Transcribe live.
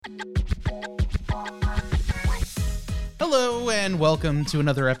Hello and welcome to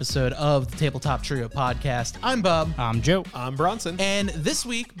another episode of the Tabletop Trio Podcast. I'm Bob. I'm Joe. I'm Bronson. And this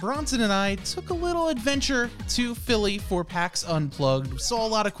week, Bronson and I took a little adventure to Philly for PAX Unplugged. We saw a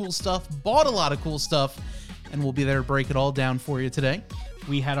lot of cool stuff, bought a lot of cool stuff, and we'll be there to break it all down for you today.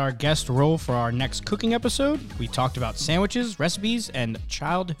 We had our guest role for our next cooking episode. We talked about sandwiches, recipes, and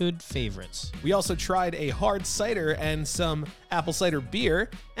childhood favorites. We also tried a hard cider and some apple cider beer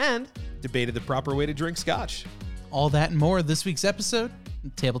and debated the proper way to drink scotch. All that and more this week's episode,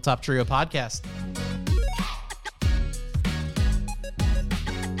 Tabletop Trio Podcast.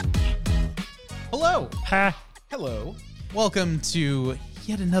 Hello. Ha. Hello. Welcome to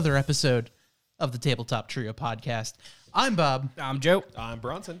yet another episode of the Tabletop Trio Podcast. I'm Bob. I'm Joe. I'm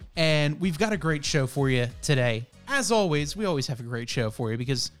Bronson. And we've got a great show for you today. As always, we always have a great show for you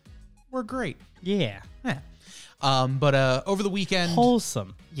because we're great. Yeah. Yeah. But over the weekend...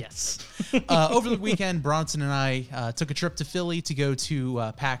 Wholesome. Yes. Over the weekend, Bronson and I took a trip to Philly to go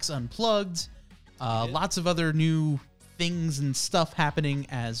to PAX Unplugged. Lots of other new things and stuff happening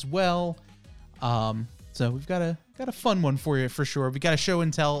as well. So we've got a fun one for you for sure. We got a show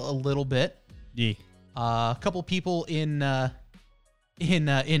and tell a little bit. Yeah. A couple people in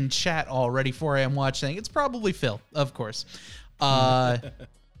chat already for I am watching. It's probably Phil, of course.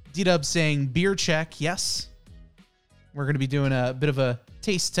 D-Dub saying beer check. Yes. We're going to be doing a bit of a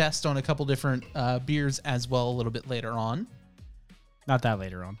taste test on a couple different beers as well a little bit later on. Not that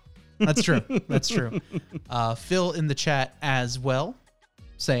later on. That's true. That's true. Phil in the chat as well,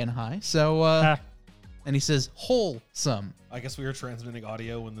 saying hi. So, and he says wholesome. I guess we were transmitting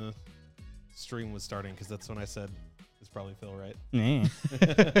audio when the stream was starting because that's when I said it's probably Phil, right? Yeah.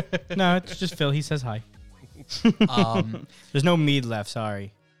 No, it's just Phil. He says hi. There's no mead left.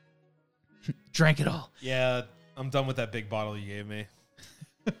 Sorry. Drank it all. Yeah, I'm done with that big bottle you gave me.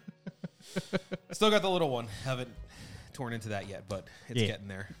 Still got the little one. Haven't torn into that yet, but it's getting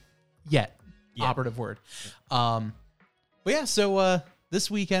there. Yet. Operative word. But yeah, so this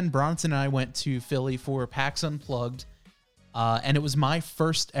weekend, Bronson and I went to Philly for PAX Unplugged, and it was my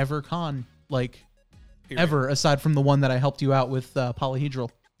first ever con, ever, aside from the one that I helped you out with Polyhedral.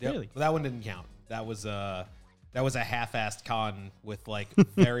 Yep. Really? Well, that one didn't count. That was a half-assed con with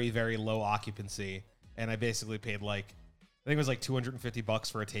very, very low occupancy. And I basically paid I think it was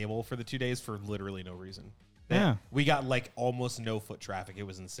 $250 for a table for the 2 days for literally no reason. Yeah. We got almost no foot traffic. It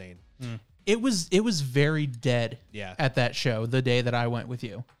was insane. It was very dead at that show the day that I went with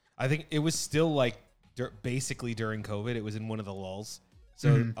you. I think it was still basically during COVID. It was in one of the lulls.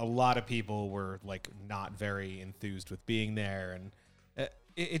 So a lot of people were not very enthused with being there, and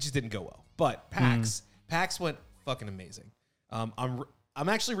it just didn't go well. But PAX went fucking amazing. I'm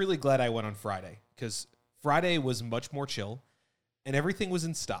actually really glad I went on Friday because Friday was much more chill and everything was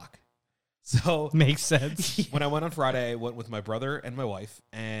in stock. So Makes sense. when I went on Friday, I went with my brother and my wife,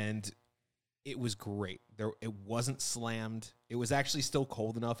 and it was great. It wasn't slammed. It was actually still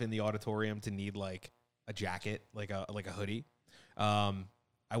cold enough in the auditorium to need a jacket, like a hoodie.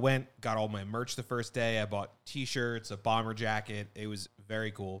 I went, got all my merch the first day. I bought t-shirts, a bomber jacket. It was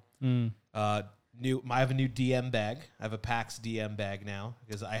very cool. I have a new DM bag. I have a PAX DM bag now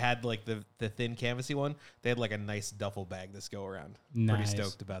because I had the thin canvasy one. They had a nice duffel bag this go around. Nice. Pretty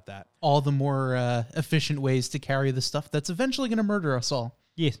stoked about that. All the more efficient ways to carry the stuff that's eventually going to murder us all.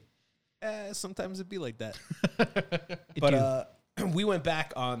 Yes. Sometimes it'd be like that. But we went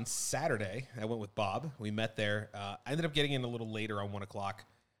back on Saturday. I went with Bob. We met there. I ended up getting in a little later on 1 o'clock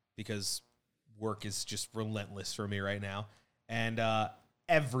because work is just relentless for me right now. And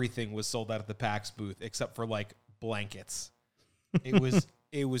everything was sold out at the PAX booth except for blankets.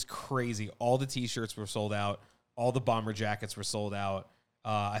 It was crazy. All the t-shirts were sold out. All the bomber jackets were sold out.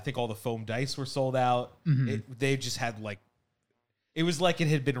 I think all the foam dice were sold out. They just had it was it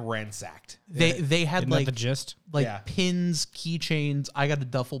had been ransacked. They had Isn't that the gist? Pins, keychains. I got a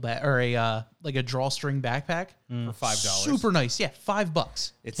duffel bag or a drawstring backpack For $5. Super nice. Yeah,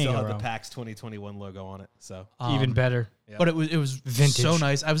 $5. It still had the wrong. PAX 2021 logo on it. So Even better. But it was Vintage. so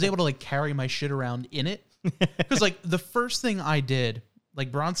nice. I was able to carry my shit around in it because the first thing I did,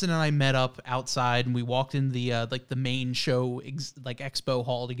 Bronson and I met up outside and we walked in the the main show expo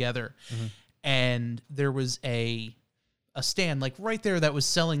hall together, and there was a stand right there that was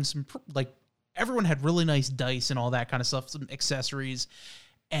selling some everyone had really nice dice and all that kind of stuff, some accessories,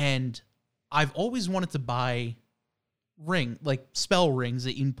 and I've always wanted to buy spell rings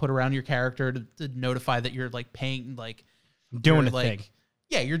that you can put around your character to notify that you're paying Doing a thing.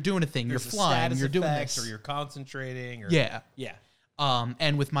 Yeah, you're doing a thing. There's you're flying. You're doing effects, this. or you're concentrating. Or, Yeah. yeah.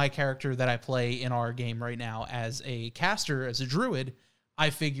 And with my character that I play in our game right now as a caster, as a druid, I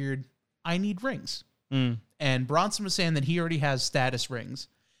figured I need rings. and Bronson was saying that he already has status rings,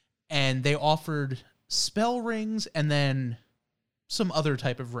 and they offered spell rings and then some other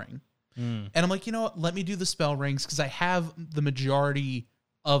type of ring. And I'm like, you know what? Let me do the spell rings because I have the majority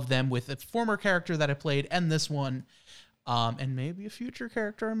of them with a former character that I played and this one, and maybe a future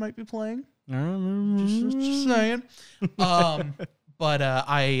character I might be playing. Just saying. But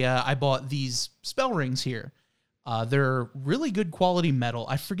I bought these spell rings here. They're really good quality metal.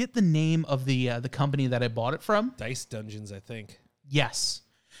 I forget the name of the company that I bought it from. Dice Dungeons, I think. Yes.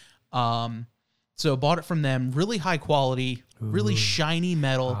 So bought it from them. Really high quality, really shiny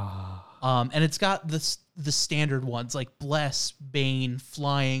metal. And it's got the standard ones like Bless, Bane,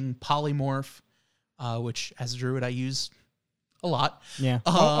 Flying, Polymorph, which as a druid I use a lot. Yeah.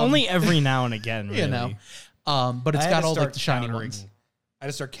 Only every now and again, really. You know. But it's got all like the shiny ones. I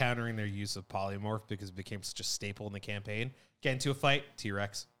just start countering their use of polymorph because it became such a staple in the campaign. Get into a fight,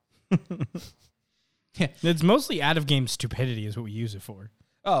 T-Rex. Yeah. It's mostly out of game stupidity is what we use it for.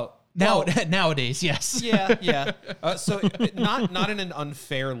 Oh, nowadays, yes. Yeah. So not in an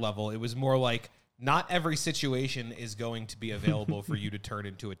unfair level. It was more like not every situation is going to be available for you to turn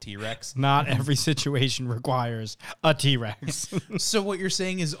into a T-Rex. Not every situation requires a T-Rex. So what you're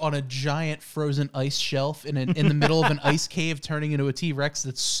saying is on a giant frozen ice shelf in the middle of an ice cave, turning into a T-Rex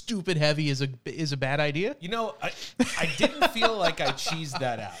that's stupid heavy is a bad idea? You know, I didn't feel like I cheesed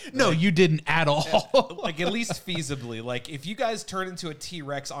that out. No, you didn't at all. Like at least feasibly. Like if you guys turn into a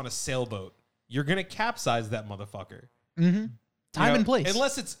T-Rex on a sailboat, you're going to capsize that motherfucker. Mm-hmm. Time and place.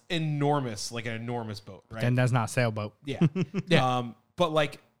 Unless it's enormous, like an enormous boat, right? Then that's not a sailboat. Yeah. Yeah. But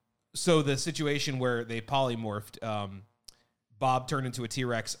like, so the situation where they polymorphed, Bob turned into a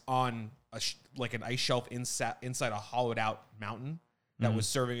T-Rex on like an ice shelf inside a hollowed out mountain that was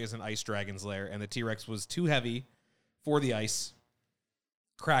serving as an ice dragon's lair. And the T-Rex was too heavy for the ice,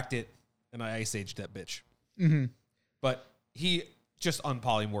 cracked it, and I ice aged that bitch. Mm-hmm. But he just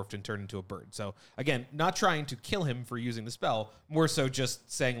unpolymorphed and turned into a bird. So again, not trying to kill him for using the spell, more so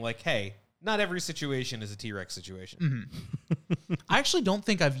just saying like, hey, not every situation is a T-Rex situation. Mm-hmm. I actually don't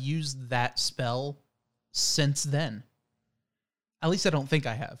think I've used that spell since then. At least I don't think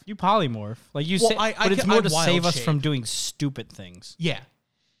I have. You polymorph. Like you say, but it's more to save us from doing stupid things. Yeah.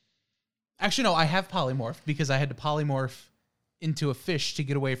 Actually, no, I have polymorphed because I had to polymorph into a fish to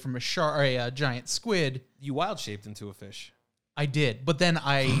get away from a shark or a giant squid. You wild shaped into a fish. I did, but then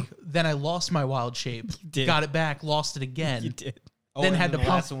I lost my wild shape. Got it back, lost it again. You did. Then had to. The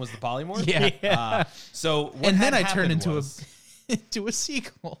last one was the polymorph. Yeah. So what and then I turned into a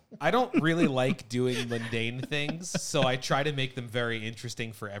seagull. I don't really like doing mundane things, so I try to make them very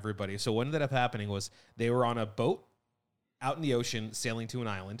interesting for everybody. So what ended up happening was they were on a boat out in the ocean, sailing to an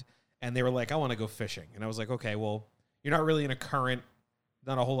island, and they were like, "I want to go fishing," and I was like, "Okay, well, you're not really in a current."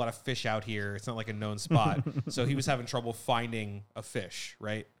 Not a whole lot of fish out here. It's not like a known spot. So he was having trouble finding a fish,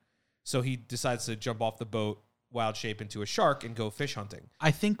 right? So he decides to jump off the boat, wild shape into a shark, and go fish hunting. I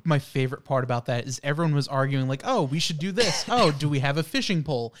think my favorite part about that is everyone was arguing like, oh, we should do this. Oh, do we have a fishing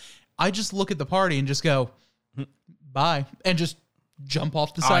pole? I just look at the party and just go, bye, and just jump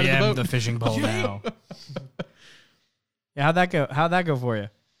off the side of the boat. I am the fishing pole now. Yeah, how'd that go for you?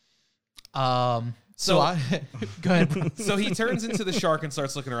 So go ahead. So he turns into the shark and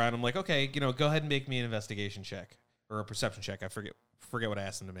starts looking around. I'm like, okay, go ahead and make me an investigation check or a perception check. I forget what I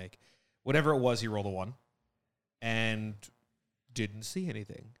asked him to make. Whatever it was, he rolled a 1 and didn't see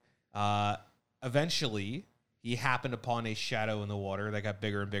anything. Eventually, he happened upon a shadow in the water that got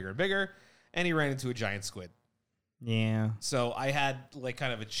bigger and bigger and bigger, and he ran into a giant squid. Yeah. So I had like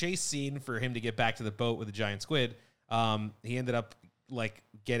kind of a chase scene for him to get back to the boat with a giant squid. He ended up like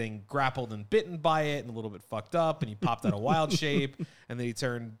getting grappled and bitten by it and a little bit fucked up, and he popped out a wild shape, and then he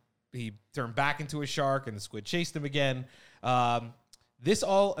turned back into a shark, and the squid chased him again. This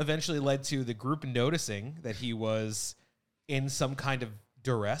all eventually led to the group noticing that he was in some kind of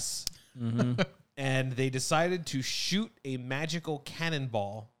duress, and they decided to shoot a magical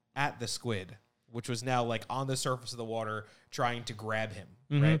cannonball at the squid, which was now like on the surface of the water trying to grab him,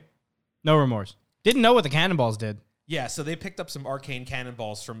 right? No remorse. Didn't know what the cannonballs did. Yeah, so they picked up some arcane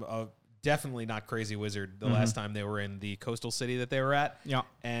cannonballs from a definitely not Crazy Wizard the last time they were in the coastal city that they were at. Yeah.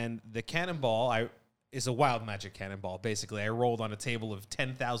 And the cannonball is a wild magic cannonball, basically. I rolled on a table of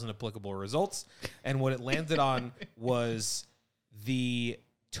 10,000 applicable results, and what it landed on was the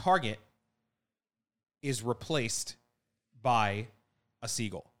target is replaced by a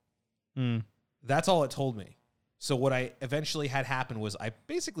seagull. That's all it told me. So what I eventually had happen was I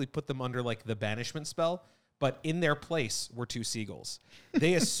basically put them under like the banishment spell, but in their place were 2 seagulls.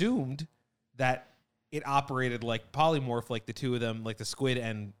 They assumed that it operated like polymorph, like the two of them, like the squid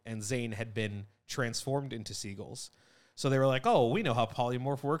and Zane had been transformed into seagulls. So they were like, oh, we know how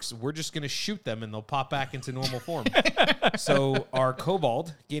polymorph works. We're just going to shoot them and they'll pop back into normal form. So our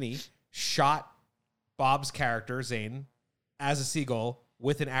kobold, Guinea, shot Bob's character, Zane, as a seagull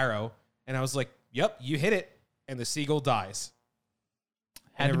with an arrow. And I was like, yep, you hit it. And the seagull dies.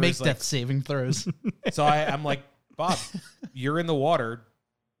 Had to make death saving throws. So I'm like, Bob, you're in the water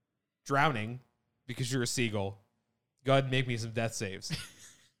drowning because you're a seagull. Go ahead and make me some death saves.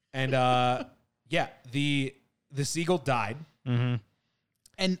 And yeah, the seagull died. Mm-hmm.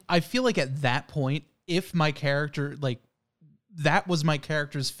 And I feel like at that point, if my character, like, that was my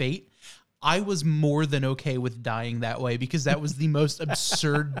character's fate, I was more than okay with dying that way because that was the most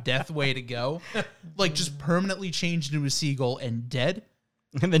absurd death way to go. Like, just permanently changed into a seagull and dead.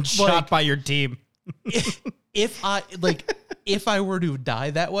 And then shot by your team. If I were to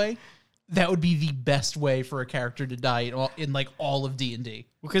die that way, that would be the best way for a character to die in like all of D&D.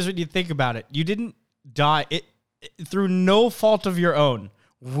 Because when you think about it, you didn't die through no fault of your own.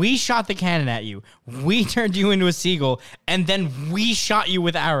 We shot the cannon at you. We turned you into a seagull, and then we shot you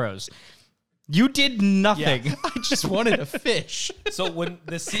with arrows. You did nothing. Yeah. I just wanted a fish. So when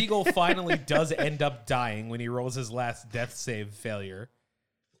the seagull finally does end up dying, when he rolls his last death save failure,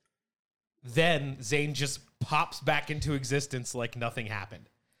 then Zane just pops back into existence like nothing happened.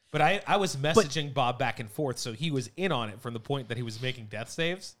 But I was messaging Bob back and forth, so he was in on it from the point that he was making death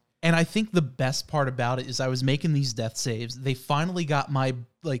saves. And I think the best part about it is I was making these death saves. They finally got my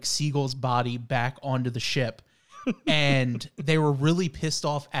like seagull's body back onto the ship. And they were really pissed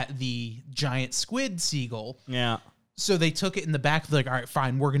off at the giant squid seagull. Yeah. So they took it in the back. They're like, all right,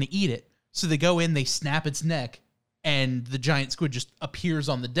 fine, we're going to eat it. So they go in, they snap its neck, and the giant squid just appears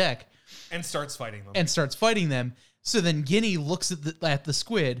on the deck. And starts fighting them. So then Guinea looks at the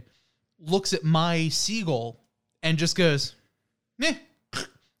squid, looks at my seagull, and just goes, meh,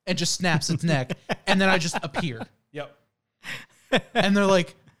 and just snaps its neck. And then I just appear. Yep. And they're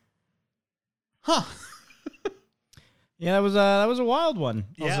like, huh. Yeah, that was a wild one.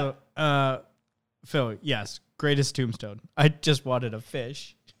 Yeah. Also, Phil, yes, greatest tombstone. I just wanted a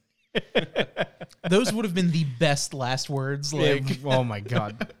fish. Those would have been the best last words. Like, oh my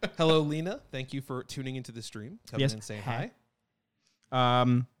god. Hello, Lena. Thank you for tuning into the stream. Coming in and saying hi.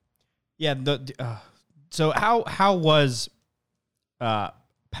 Yeah. So how was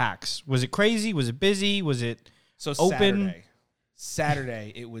PAX? Was it crazy? Was it busy? Was it open?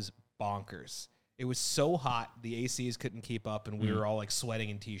 Saturday, it was bonkers. It was so hot, the ACs couldn't keep up, and we were all like sweating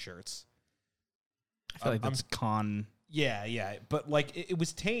in t-shirts. I feel like that's con. Yeah. But like it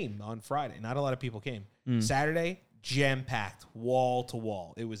was tame on Friday. Not a lot of people came. Saturday, jam-packed, wall to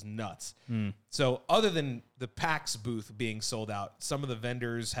wall. It was nuts. So other than the PAX booth being sold out, some of the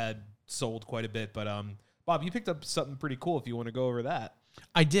vendors had sold quite a bit. But Bob, you picked up something pretty cool if you want to go over that.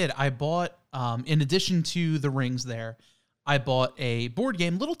 I did. I bought, in addition to the rings there, I bought a board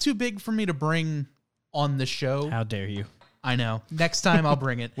game, a little too big for me to bring on the show. How dare you? I know. Next time I'll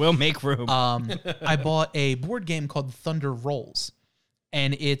bring it. We'll make room. I bought a board game called Thunder Rolls,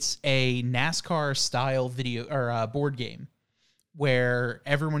 and it's a NASCAR style video or board game where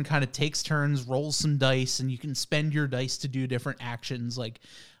everyone kind of takes turns, rolls some dice, and you can spend your dice to do different actions, like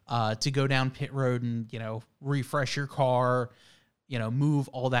to go down pit road and refresh your car, move,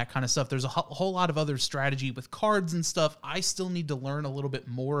 all that kind of stuff. There's a whole lot of other strategy with cards and stuff. I still need to learn a little bit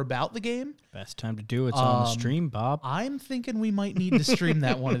more about the game. Best time to do it's on the stream, Bob. I'm thinking we might need to stream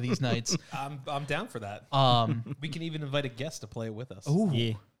that one of these nights. I'm down for that. We can even invite a guest to play with us. Oh,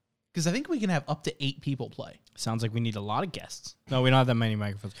 yeah. Because I think we can have up to 8 people play. Sounds like we need a lot of guests. No, we don't have that many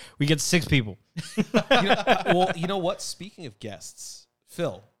microphones. We get 6 people. You know what? Speaking of guests,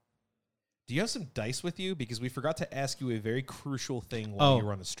 Phil, do you have some dice with you? Because we forgot to ask you a very crucial thing while you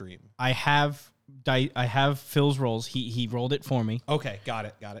were on the stream. I have Phil's rolls. He rolled it for me. Okay, got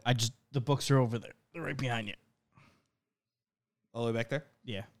it. The books are over there. They're right behind you. All the way back there?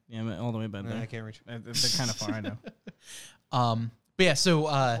 Yeah, all the way back there. I can't reach. They're kind of far, I know. But yeah,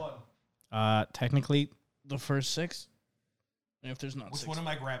 so technically the first 6. If there's not Which 6. one am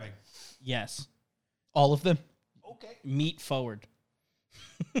I grabbing? Yes. all of them. Okay. Meat forward.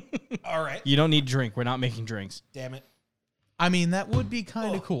 All right. You don't need drink. We're not making drinks. Damn it. I mean, that would be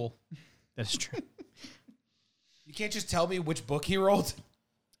kind of cool. That's true. You can't just tell me which book he rolled.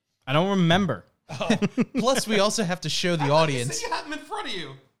 I don't remember. Oh. Plus, we also have to show the audience. You had him in front of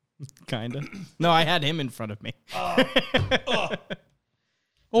you. Kind of. No, I had him in front of me.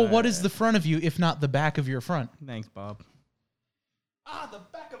 Well, what is the front of you, if not the back of your front? Thanks, Bob. The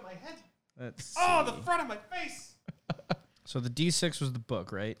back of my head. Let's the front of my face. So the D6 was the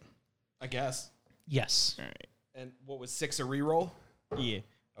book, right? I guess. Yes. All right. And what was 6 a reroll? Yeah.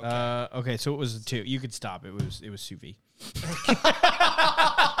 Okay. Okay, so it was a 2. You could stop. It was sous vide.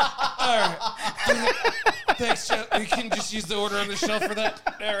 All right. Thanks, Joe. You can just use the order on the shelf for that.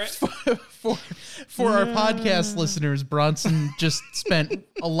 All right. For our podcast listeners, Bronson just spent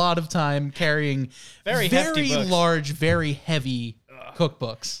a lot of time carrying Very hefty books. large, very heavy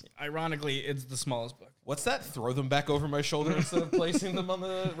cookbooks. Ironically, it's the smallest book. What's that? Throw them back over my shoulder instead of placing them on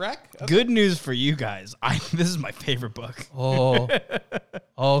the rack? Okay. Good news for you guys. This is my favorite book.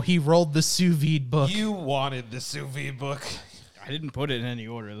 Oh, he rolled the sous vide book. You wanted the sous vide book. I didn't put it in any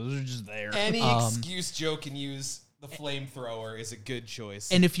order. Those are just there. Any excuse Joe can use the flamethrower is a good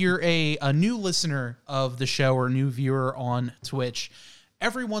choice. And if you're a new listener of the show or a new viewer on Twitch,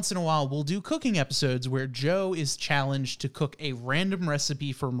 every once in a while we'll do cooking episodes where Joe is challenged to cook a random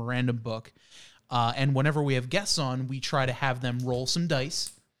recipe from a random book. And whenever we have guests on, we try to have them roll some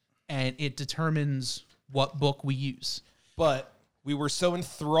dice, and it determines what book we use. But we were so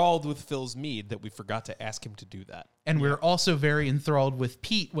enthralled with Phil's mead that we forgot to ask him to do that. And we were also very enthralled with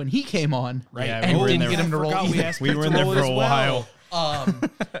Pete when he came on, Right. Yeah, and we were in didn't there. get him to roll either. We were in there for a while.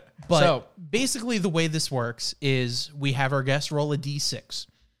 But So- basically, the way this works is we have our guests roll a d6.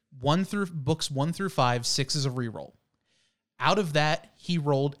 Books 1 through 5, 6 is a reroll. Out of that, he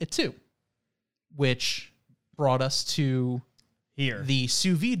rolled a 2, which brought us to Here. the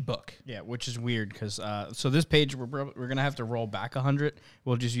sous vide book. Yeah, which is weird because so this page we're going to have to roll back 100.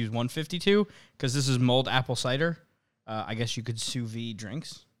 We'll just use 152 because this is mulled apple cider. I guess you could sous vide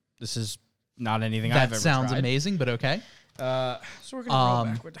drinks. This is not anything I've That ever sounds tried. amazing, but okay. So we're going to roll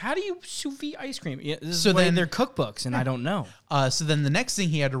backward. How do you sous vide ice cream? Yeah, this is So why then- they're cookbooks, and I don't know. So then the next thing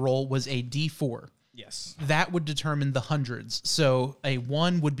he had to roll was a d4. Yes. That would determine the hundreds. So a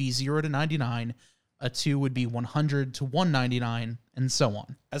 1 would be 0 to 99, a 2 would be 100 to 199, and so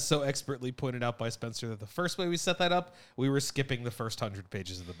on. As so expertly pointed out by Spencer, that the first way we set that up, we were skipping the first 100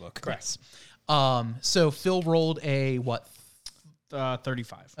 pages of the book. Correct. So Phil rolled a what?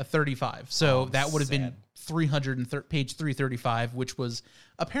 35. A 35. So that would have been sad. 300 page 335, which was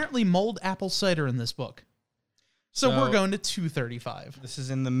apparently mulled apple cider in this book. So we're going to 235. This is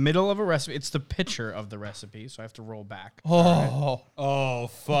in the middle of a recipe. It's the picture of the recipe, so I have to roll back. Oh, Oh,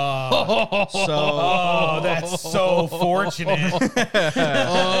 fuck. So Oh, that's so fortunate.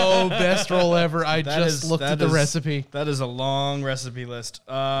 best roll ever. I just looked at the recipe. That is a long recipe list.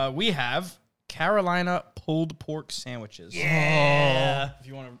 We have Carolina pulled pork sandwiches. Yeah. If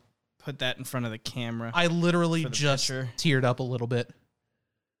you want to put that in front of the camera. I literally For the just picture. teared up a little bit.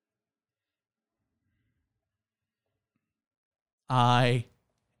 I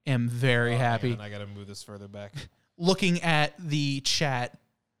am very happy. Man, I got to move this further back. Looking at the chat,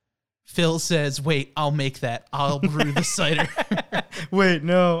 Phil says, wait, I'll make that. I'll brew the cider. Wait,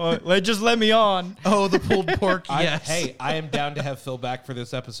 no. Just let me on. Oh, the pulled pork, yes. Hey, I am down to have Phil back for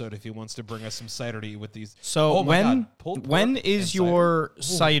this episode if he wants to bring us some cider to eat with these. So Oh my God, pulled when pork is and your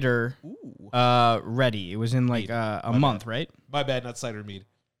cider ready? It was in like a month, right? My bad, not cider mead.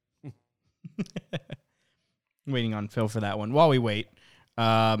 Waiting on Phil for that one. While we wait,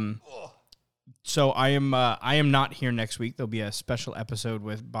 so I am not here next week. There'll be a special episode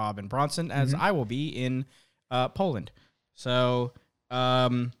with Bob and Bronson, as I will be in Poland. So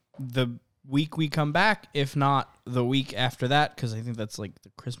the week we come back, if not the week after that, because I think that's like the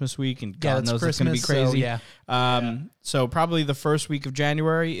Christmas week, and God knows it's going to be crazy. So, yeah. So probably the first week of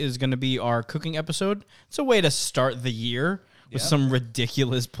January is going to be our cooking episode. It's a way to start the year. With some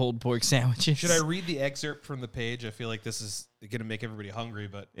ridiculous pulled pork sandwiches. Should I read the excerpt from the page? I feel like this is going to make everybody hungry,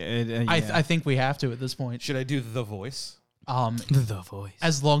 but I think we have to at this point. should I do the voice? The voice.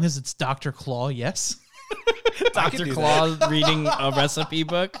 As long as it's Dr. Claw, yes. Dr. Claw reading a recipe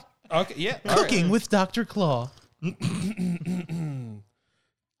book. Okay, yeah. all Cooking with Dr. Claw.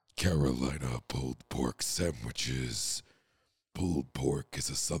 Carolina pulled pork sandwiches. Pulled pork is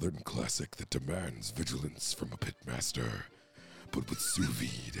a southern classic that demands vigilance from a pitmaster. But with sous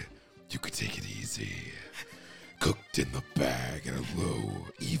vide, you could take it easy. Cooked in the bag at a low,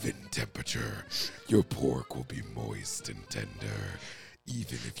 even temperature, your pork will be moist and tender,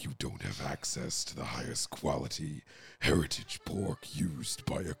 even if you don't have access to the highest quality heritage pork used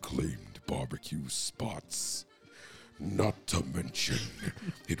by acclaimed barbecue spots. Not to mention,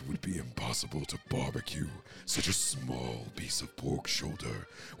 it would be impossible to barbecue such a small piece of pork shoulder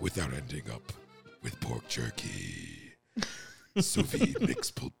without ending up with pork jerky. Sous vide makes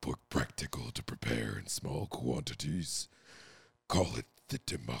pulled pork practical to prepare in small quantities. Call it the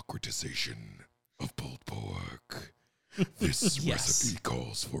democratization of pulled pork. This recipe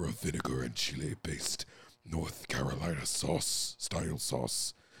calls for a vinegar and chile-based North Carolina style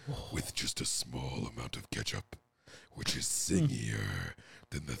sauce with just a small amount of ketchup, which is singier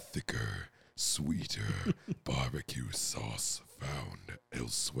than the thicker, sweeter barbecue sauce found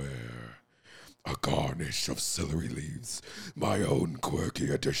elsewhere. A garnish of celery leaves, my own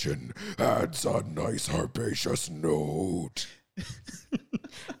quirky addition, adds a nice herbaceous note.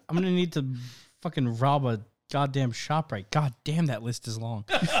 I'm going to need to fucking rob a goddamn ShopRite. God damn, that list is long.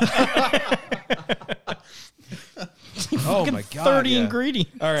 Oh my god! 30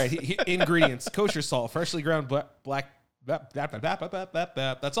 ingredients. All right, ingredients: kosher salt, freshly ground black.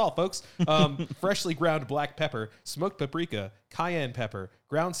 That's all, folks. Freshly ground black pepper, smoked paprika, cayenne pepper,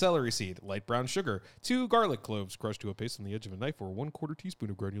 ground celery seed, light brown sugar, 2 garlic cloves crushed to a paste on the edge of a knife, or 1/4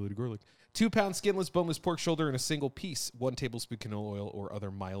 teaspoon of granulated garlic, 2 pound skinless, boneless pork shoulder in a single piece, 1 tablespoon canola oil or other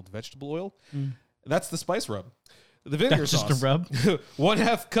mild vegetable oil. That's the spice rub. The vinegar That's sauce. just a rub.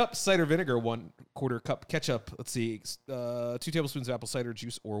 1/2 cup cider vinegar, 1/4 cup ketchup. Let's see, 2 tablespoons of apple cider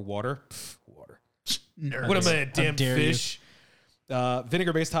juice or water. Water. Nerds. What am I, a damn dare you. fish?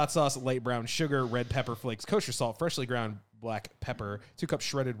 Vinegar-based hot sauce, light brown sugar, red pepper flakes, kosher salt, freshly ground black pepper, 2 cups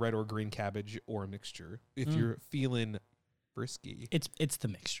shredded red or green cabbage, or a mixture if you're feeling frisky. It's the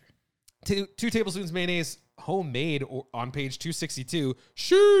mixture. 2 tablespoons mayonnaise, homemade or on page 262,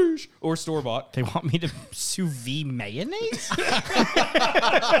 sheesh, or store-bought. They want me to sous vide mayonnaise?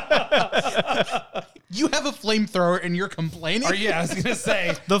 You have a flamethrower and you're complaining? I was going to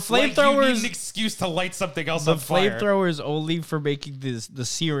say. The like, you flamethrowers- need an excuse to light something else The on fire. flamethrower is only for making the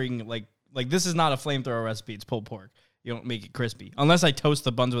searing, like this is not a flamethrower recipe. It's pulled pork. You don't make it crispy. Unless I toast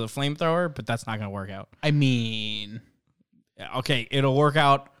the buns with a flamethrower, but that's not going to work out. I mean, Yeah, okay, it'll work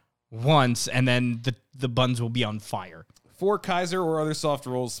out once, and then the buns will be on fire. 4 Kaiser or other soft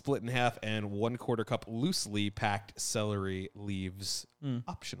rolls split in half, and 1/4 cup loosely packed celery leaves.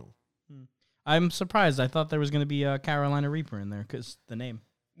 Optional. I'm surprised. I thought there was going to be a Carolina Reaper in there because the name.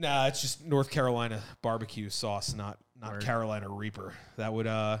 Nah, it's just North Carolina barbecue sauce, not Word. Carolina Reaper. That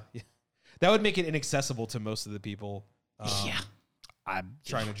would make it inaccessible to most of the people. I'm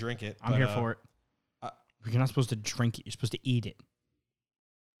Trying to drink it. I'm but, here for it. You're not supposed to drink it. You're supposed to eat it.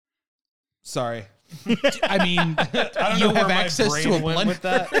 Sorry, I mean, I don't you know where have my access brain to a went blender. with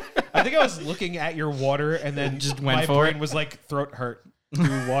that. I think I was looking at your water, and then Just went my for brain it. was like throat hurt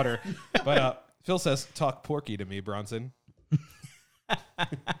through water. But Phil says, "Talk porky to me, Bronson."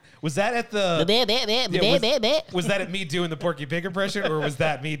 Was that at the? Was that at me doing the Porky Pig impression, or was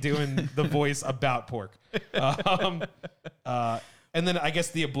that me doing the voice about pork? And then I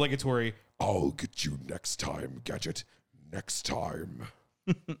guess the obligatory. I'll get you next time, Gadget. Next time.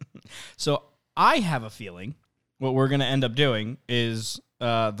 So I have a feeling what we're going to end up doing is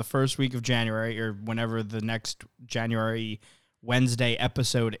the first week of January, or whenever the next January Wednesday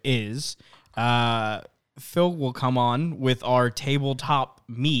episode is, Phil will come on with our tabletop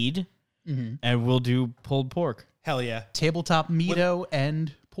mead, and we'll do pulled pork. Hell yeah! Tabletop meato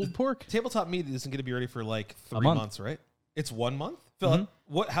and pulled pork. Tabletop meat isn't going to be ready for like 3 month. months, right? It's 1 month. Phil,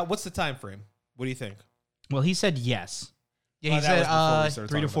 what's the time frame? What do you think? Well, he said yes. Yeah, he That was before we said started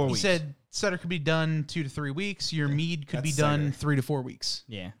 3 to talking 4 about he weeks. said cider could be done 2 to 3 weeks. Your mead could be That's done cider. 3 to 4 weeks.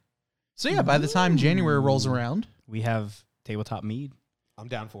 Yeah. So yeah, by the time January rolls around, We have tabletop mead. I'm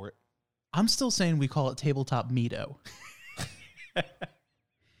down for it. I'm still saying we call it tabletop meato. All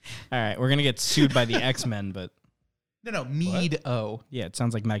right, we're going to get sued by the X-Men, but No, mead-o. yeah, it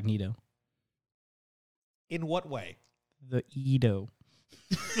sounds like Magneto. In what way? The Edo.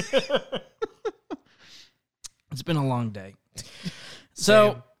 It's been a long day.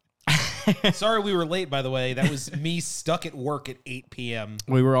 So Sorry we were late, by the way. That was me stuck at work at 8 p.m.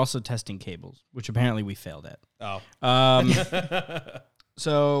 we were also testing cables, which apparently we failed at. Oh.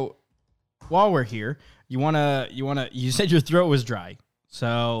 So while we're here, you said your throat was dry.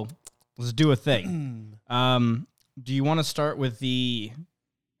 So let's do a thing. Do you want to start with the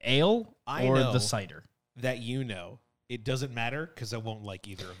ale I or know. the cider? That you know. It doesn't matter because I won't like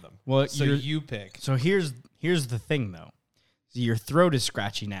either of them. Well, So you pick. So here's the thing though. Your throat is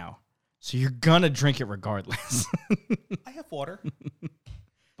scratchy now. So you're gonna drink it regardless. I have water.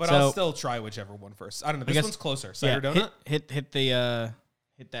 But So- I'll still try whichever one first. I don't know. This guess- one's closer. Cider Yeah, donut.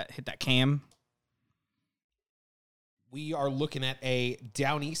 hit that cam. We are looking at a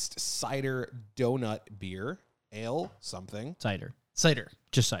Down East cider donut beer. Ale something. Cider. Cider.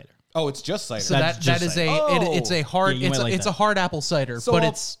 Just cider. Oh, it's just cider. So That's that just is cider. it's a hard Yeah, you might like it's that. a hard apple cider, so but I'll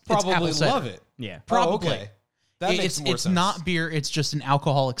it's probably apple cider. love it. Yeah. Probably. Oh, okay. That makes more It's sense. not beer, it's just an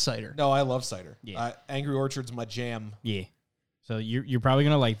alcoholic cider. No, I love cider. Yeah. Angry Orchard's my jam. Yeah. So you're probably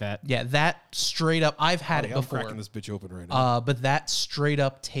gonna like that. Yeah, that straight up I've had it I'm before. cracking this bitch open right now. But that straight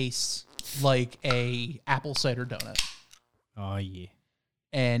up tastes like a apple cider donut. Oh yeah.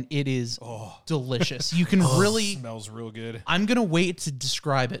 and it is delicious. You can really smells real good. I'm gonna wait to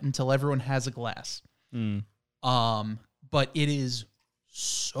describe it until everyone has a glass. But it is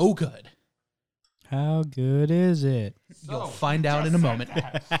so good. How good is it? You'll find out in a moment.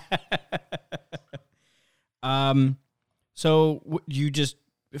 So you just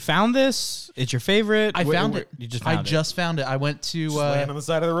found this? It's your favorite? I found it. You just found it? I just found it. I went to Just laying on the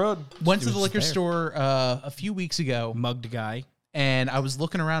side of the road. went to the was liquor there. store a few weeks ago, Mugged a guy. and I was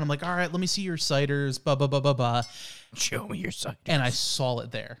looking around. I'm like, all right, let me see your ciders. Blah blah blah blah blah. Show me your cider. And I saw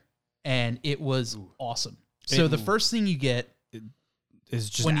it there, and it was awesome. So the first thing you get It's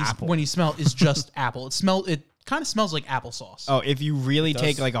just when apple. you smell is just apple. It kind of smells like applesauce. Oh, if you really does.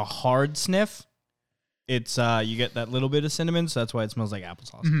 take like a hard sniff, it's you get that little bit of cinnamon, so that's why it smells like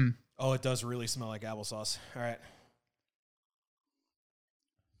applesauce. Mm-hmm. Oh, it does really smell like applesauce. All right.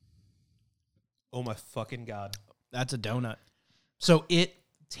 Oh my fucking God. That's a donut. So it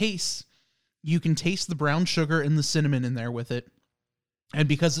tastes. You can taste the brown sugar and the cinnamon in there with it, and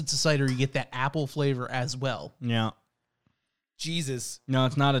because it's a cider, you get that apple flavor as well. Yeah. Jesus. No,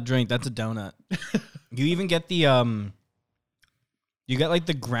 it's not a drink. That's a donut. You even get the you get like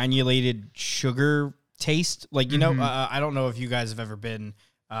the granulated sugar taste. Like, you know, I don't know if you guys have ever been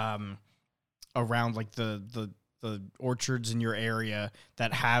around like the orchards in your area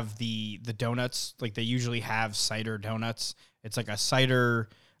that have the donuts. Like they usually have cider donuts. It's like a cider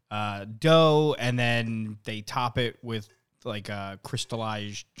dough, and then they top it with like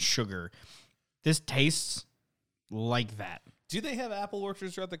crystallized sugar. This tastes like that. Do they have apple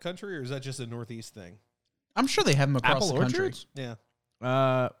orchards throughout the country, or is that just a Northeast thing? I'm sure they have them across Apple the country. orchards? Yeah.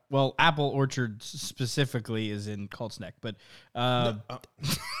 Well, Apple Orchard specifically is in Colts Neck, but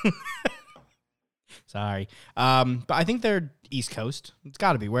sorry. But I think they're East Coast. It's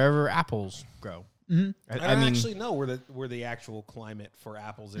got to be wherever apples grow. Mm-hmm. I don't actually know where the actual climate for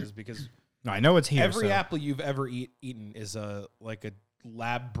apples is, because No, I know it's here. every so. apple you've ever eaten is like a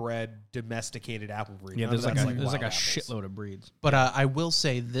lab bred domesticated apple breed. Yeah, None there's of like that's a there's like a wild apples. shitload of breeds. But I will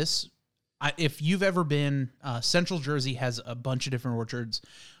say this: if you've ever been, Central Jersey has a bunch of different orchards.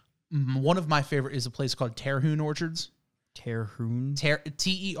 One of my favorite is a place called Terhune Orchards. Terhune. Terhune.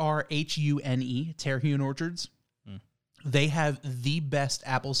 Terhune Orchards. They have the best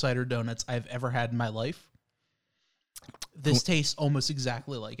apple cider donuts I've ever had in my life. This tastes almost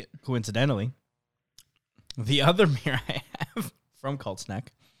exactly like it. Coincidentally, the other beer I have from Colts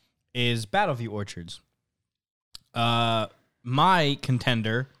Neck is Battleview Orchards. My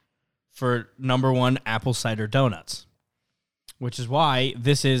contender for number one apple cider donuts, which is why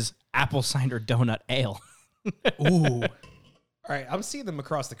this is apple cider donut ale. Ooh. All right, I'm seeing them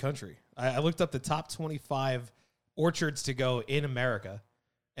across the country. I looked up the top 25 orchards to go in America,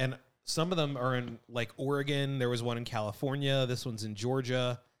 and some of them are in like Oregon. There was one in California. This one's in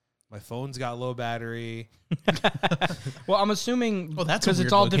Georgia. My phone's got low battery. Well, I'm assuming that's a because it's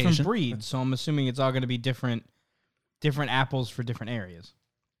weird all location. different breeds, so I'm assuming it's all going to be different apples for different areas.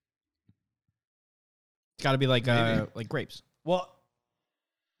 It's got to be like grapes. Well,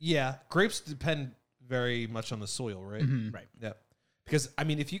 yeah, grapes depend very much on the soil, right? Mhm. Right. Yeah. Because, I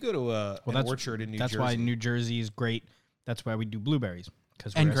mean, if you go to an orchard in New That's Jersey. why New Jersey is great. That's why we do blueberries,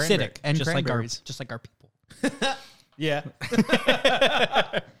 because And we're cranberry- acidic, and just cranberries. like our people. Yeah.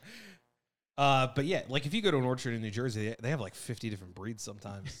 But yeah, like if you go to an orchard in New Jersey, they have like 50 different breeds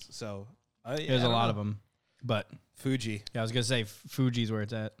sometimes. So There's a lot of them, but Fuji. yeah, I was gonna say Fuji's where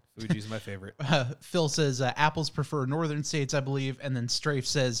it's at. Fuji's my favorite. Phil says apples prefer northern states, I believe, and then Strafe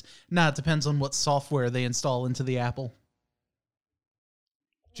says, "Nah, it depends on what software they install into the apple."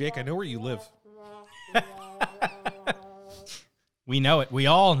 Jake, I know where you live. We know it. We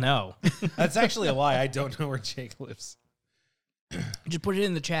all know. That's actually a lie. I don't know where Jake lives. Just put it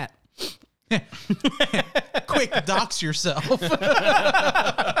in the chat. Quick, dox yourself.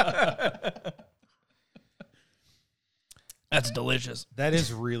 That's delicious. That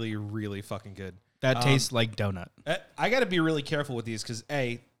is really, really fucking good. That tastes like donut. I got to be really careful with these because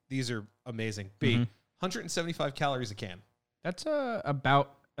A, these are amazing. B, 175 calories a can. That's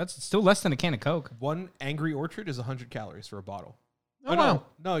that's still less than a can of Coke. One Angry Orchard is 100 calories for a bottle. Oh, wow.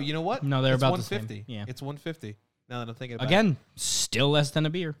 No, you know what? No, they're it's about the same. 150. Yeah. It's 150. Now that I'm thinking about it. Again, still less than a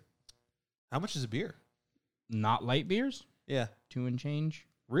beer. How much is a beer? Not light beers, Yeah. 2 and change.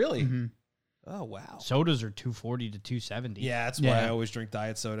 Really? Mm-hmm. Oh, wow. Sodas are 240 to 270. Yeah, that's why Yeah. I always drink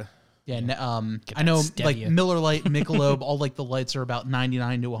diet soda. Yeah, Get I know that like stevia. Miller Lite, Michelob, all like the lights are about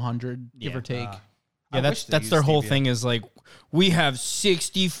 99 to 100, give Yeah. or take. I Yeah, wish they that's their used whole stevia. thing is like, we have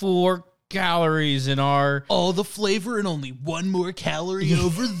 64 calories in our... All the flavor and only one more calorie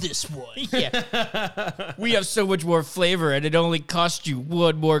over this one. Yeah. We have so much more flavor and it only costs you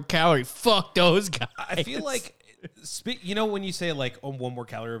one more calorie. Fuck those guys. I feel like, when you say like, oh, one more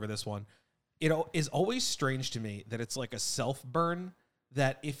calorie over this one, it is always strange to me that it's like a self-burn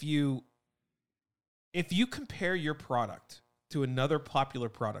that if you compare your product to another popular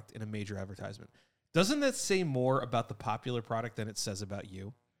product in a major advertisement, doesn't that say more about the popular product than it says about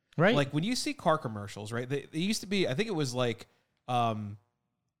you? Right. Like when you see car commercials, right? They used to be, I think it was like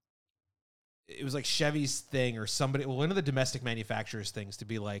Chevy's thing or somebody, one of the domestic manufacturers' things to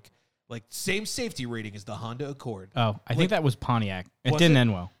be like same safety rating as the Honda Accord. Oh, I think that was Pontiac. It Was didn't it?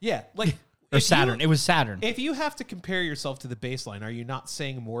 end well. Yeah, like Or Saturn. It was Saturn. If you have to compare yourself to the baseline, are you not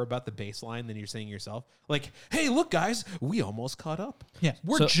saying more about the baseline than you're saying yourself? Like, hey, look, guys, we almost caught up. Yeah,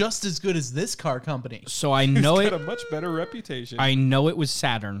 we're just as good as this car company. So I know It's got a much better reputation. I know it was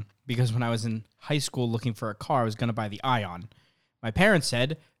Saturn because when I was in high school looking for a car, I was going to buy the Ion. My parents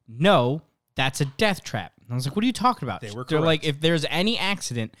said, no, that's a death trap. And I was like, what are you talking about? They were They're correct. like, if there's any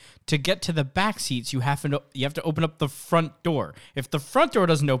accident, to get to the back seats, you have to open up the front door. If the front door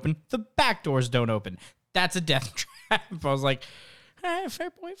doesn't open, the back doors don't open. That's a death trap. I was like, fair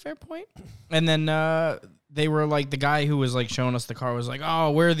point. And then they were like, the guy who was like showing us the car was like,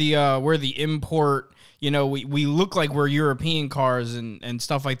 oh, we're the import. You know, we look like we're European cars and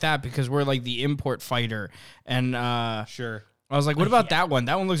stuff like that because we're like the import fighter. And Sure. I was like, what about that one?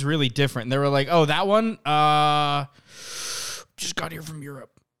 That one looks really different. And they were like, oh, that one just got here from Europe.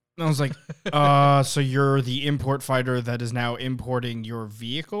 And I was like, so you're the import fighter that is now importing your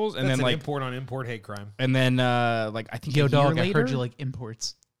vehicles? And That's then an like import on import hate crime. and then like I think Yo, a year dog, later, I heard you like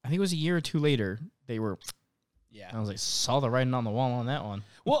imports. I think it was a year or two later, they were Yeah. I was like, saw the writing on the wall on that one.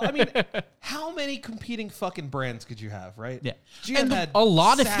 Well, I mean, how many competing fucking brands could you have, right? Yeah. GM And had a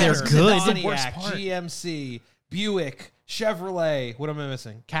lot if they're Saturn, good. Pontiac, Worst part. GMC, Buick, Chevrolet. What am I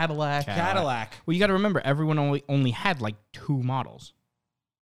missing? Cadillac. Cadillac. Well, you got to remember, everyone only had like 2 models.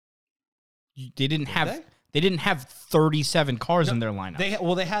 They didn't have 37 cars in their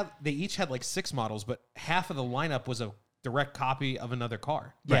lineup. They each had like 6 models, but half of the lineup was a direct copy of another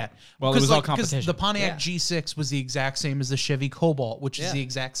car. Yeah. Well, it was all 'cause competition. the Pontiac Yeah. G6 was the exact same as the Chevy Cobalt, which is Yeah. the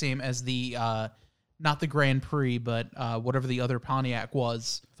exact same as the not the Grand Prix, but whatever the other Pontiac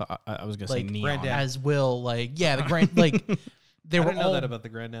was. I was gonna say Like neon. Grand Am. as will, like the Grand like they I were didn't know all that about the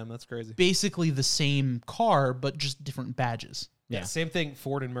Grand Am. That's crazy. basically the same car, but just different badges. Yeah. Same thing.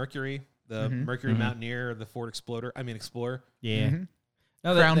 Ford and Mercury. The Mercury Mountaineer, the Ford Explorer. Yeah. Mhm.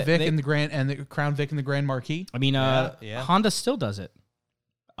 No, Crown Vic they- and the Crown Vic and the Grand Marquis. I mean, Yeah. Honda still does it.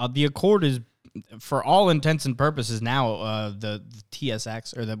 The Accord is, for all intents and purposes, now the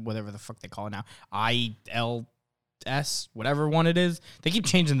TSX or the whatever the fuck they call it now, ILS, whatever one it is. They keep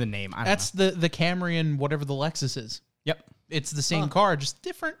changing the name. I don't That's know. the Camry and whatever the Lexus is. Yep. It's the same car, just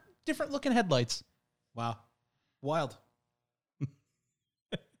different looking headlights. Wow. Wild.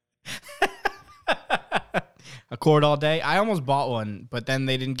 Accord all day. I almost bought one, but then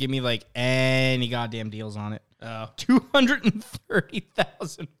they didn't give me like any goddamn deals on it.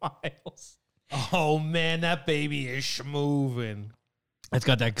 230,000 miles. Oh, man, that baby is schmoving. It's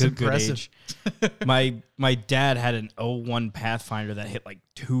got that good impressive. age. My dad had an 01 Pathfinder that hit like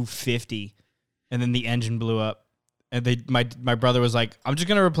 250, and then the engine blew up. And my brother was like, I'm just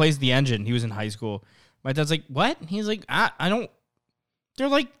going to replace the engine. He was in high school. My dad's like, what? He's like, I don't. They're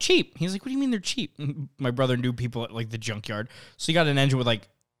like cheap. He's like, what do you mean they're cheap? My brother knew people at like the junkyard. So he got an engine with like,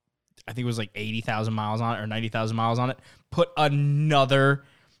 I think it was like 80,000 miles on it or 90,000 miles on it. Put another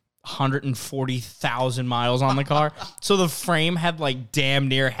 140,000 miles on the car. So the frame had like damn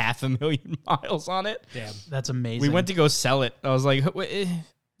near 500,000 miles on it. Damn. That's amazing. We went to go sell it. I was like,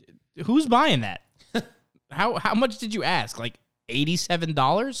 who's buying that? How much did you ask? Like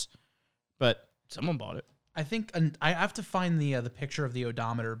 $87? But someone bought it. I think I have to find the picture of the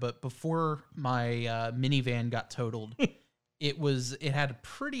odometer, but before my minivan got totaled, it had a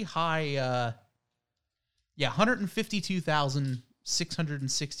pretty high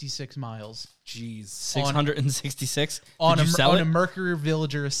 152,666 miles Jeez. 666. on Did you sell a it? Mercury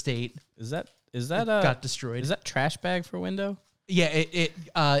Villager estate. Is that Got destroyed. Is that trash bag for window? Yeah, it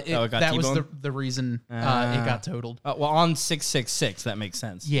got that was T-boned? the reason it got totaled. Well, on 666, that makes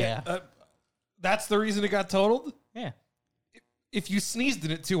sense. Yeah. That's the reason it got totaled? Yeah. If you sneezed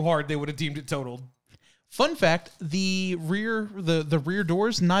in it too hard, they would have deemed it totaled. Fun fact: the rear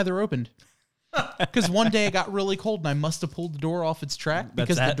doors neither opened. Because one day it got really cold and I must have pulled the door off its track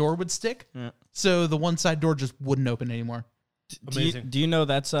because the door would stick. Yeah. So the one side door just wouldn't open anymore. Amazing. Do you know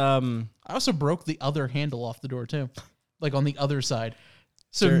that's I also broke the other handle off the door too, like on the other side.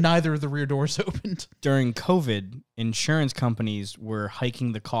 So neither of the rear doors opened. During COVID, insurance companies were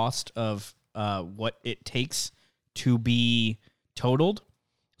hiking the cost of what it takes to be totaled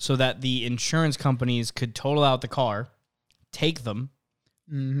so that the insurance companies could total out the car, take them,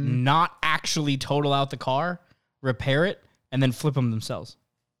 not actually total out the car, repair it, and then flip them themselves.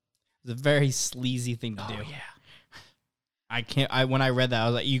 It's a very sleazy thing to do. Yeah. When I read that, I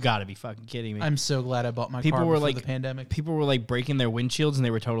was like, you gotta be fucking kidding me. I'm so glad I bought my car before the pandemic. People were like breaking their windshields and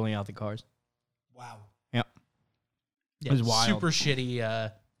they were totaling out the cars. Wow. Yep. Yeah, it was wild. Super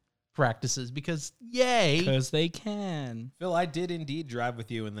shitty practices because yay. Because they can. Phil, I did indeed drive with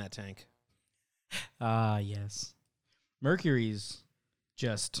you in that tank. Ah, yes. Mercury's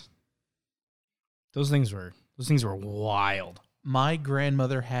just those things were wild. My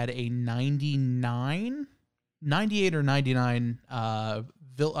grandmother had a 98 or 99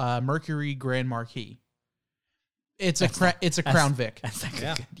 Mercury Grand Marquis. It's a Crown Vic. That's like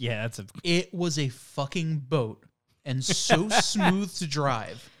Yeah. that's a. It was a fucking boat and so smooth to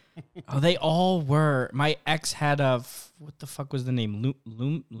drive. Oh, they all were. My ex had what the fuck was the name?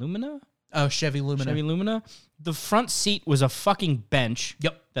 Lumina? Oh, Chevy Lumina. Chevy Lumina. The front seat was a fucking bench.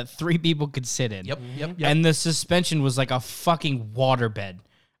 Yep. That 3 people could sit in. Yep. And the suspension was like a fucking waterbed.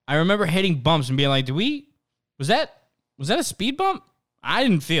 I remember hitting bumps and being like, was that a speed bump? I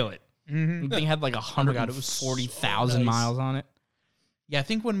didn't feel it. The thing had like 140,000 miles on it. Yeah, I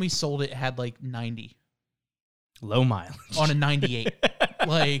think when we sold it, it had like 90 Low mileage. on a 98.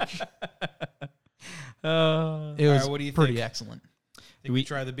 Like, it was right, what do you pretty think? excellent. Think we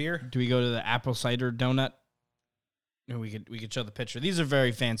try the beer? Do we go to the apple cider donut? No, we could show the picture. These are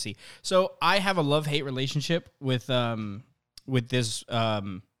very fancy. So I have a love-hate relationship with this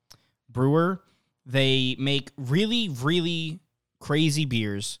brewer. They make really, really crazy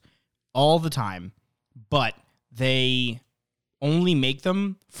beers all the time, but they only make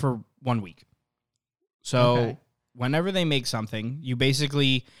them for 1 week. So whenever they make something,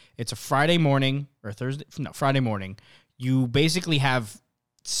 it's a Friday morning or Friday morning. You basically have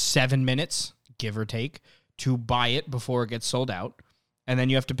 7 minutes, give or take, to buy it before it gets sold out, and then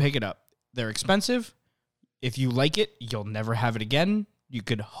you have to pick it up. They're expensive. If you like it, you'll never have it again. You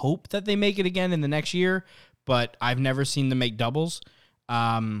could hope that they make it again in the next year, but I've never seen them make doubles.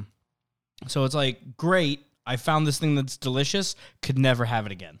 So it's like, great, I found this thing that's delicious, could never have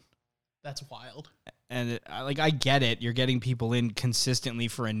it again. That's wild. And I get it. You're getting people in consistently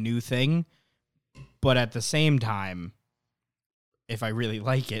for a new thing, but at the same time, if I really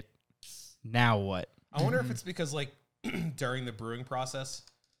like it, now what? I wonder if it's because, like, during the brewing process,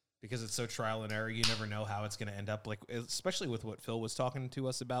 because it's so trial and error, you never know how it's going to end up. Like, especially with what Phil was talking to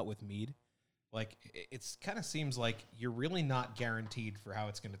us about with mead. Like, it's kind of seems like you're really not guaranteed for how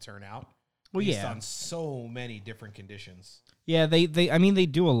it's going to turn out. Well, based yeah. on so many different conditions. Yeah, they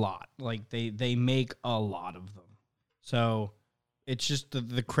do a lot. Like, they make a lot of them. So it's just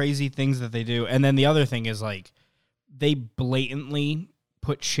the crazy things that they do. And then the other thing is, like, they blatantly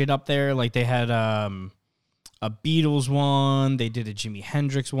put shit up there. Like, they had a Beatles one, they did a Jimi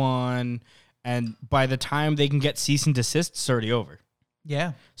Hendrix one, and by the time they can get cease and desist, it's already over.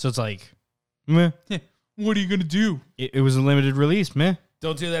 Yeah. So it's like, meh. What are you going to do? It was a limited release, meh.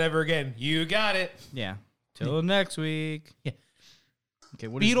 Don't do that ever again. You got it. Yeah. Till next week. Yeah. Okay,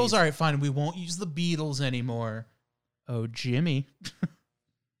 what is Beatles, these? all right, fine. We won't use the Beatles anymore. Oh, Jimmy.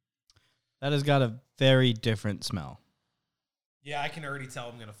 That has got a very different smell. Yeah, I can already tell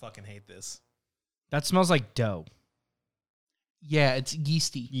I'm going to fucking hate this. That smells like dough. Yeah, it's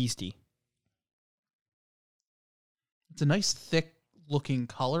yeasty. Yeasty. It's a nice, thick-looking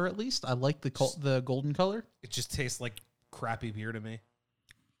color, at least. I like the golden color. It just tastes like crappy beer to me.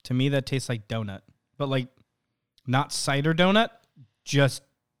 To me, that tastes like donut. But, like, not cider donut, just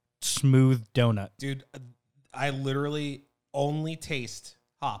smooth donut. Dude, I literally only taste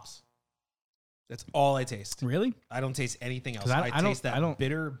hops. That's all I taste. Really? I don't taste anything else. 'Cause I taste that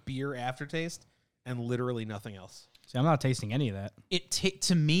bitter beer aftertaste and literally nothing else. See, I'm not tasting any of that.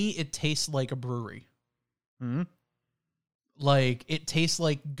 To me, it tastes like a brewery. Mm-hmm. Like, it tastes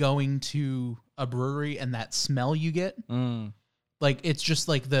like going to a brewery and that smell you get. Like, it's just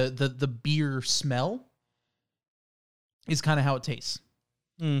like the beer smell is kind of how it tastes.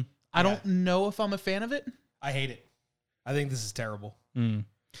 I don't know if I'm a fan of it. I hate it. I think this is terrible.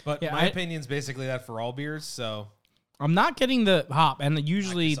 But Yeah, my opinion's basically that for all beers, so... I'm not getting the hop, and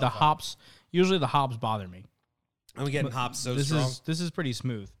usually the hops bother me. I'm getting hops so this strong. This is pretty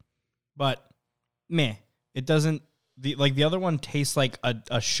smooth. But, meh. It doesn't... The other one tastes like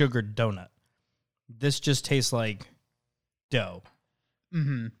a sugared donut. This just tastes like dough.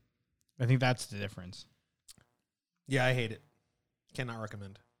 Mm-hmm. I think that's the difference. Yeah, I hate it. Cannot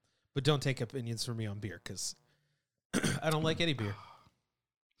recommend. But don't take opinions from me on beer because I don't like any beer.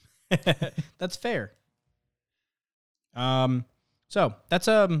 That's fair. So that's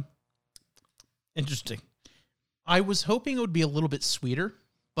interesting. I was hoping it would be a little bit sweeter,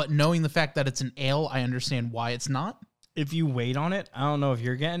 but knowing the fact that it's an ale, I understand why it's not. If you wait on it, I don't know if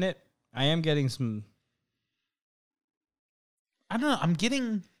you're getting it. I am getting some. I don't know. I'm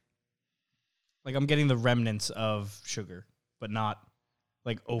getting the remnants of sugar, but not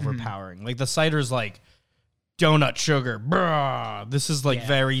like overpowering. Like the cider's like donut sugar. Bruh. This is like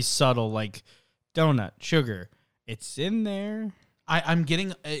very subtle, like donut sugar. It's in there. I'm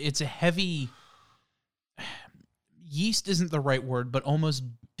getting, it's a heavy, yeast isn't the right word, but almost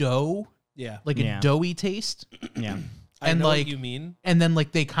dough. Yeah. Like a doughy taste. Yeah. I know like, what you mean. And then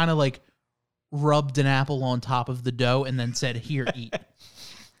like they kind of like rubbed an apple on top of the dough and then said, here, eat.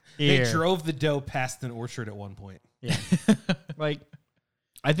 They drove the dough past an orchard at one point. Yeah. Like,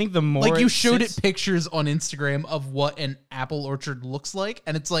 I think the more like you showed it pictures on Instagram of what an apple orchard looks like,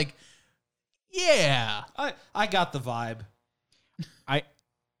 and it's like, yeah. I got the vibe.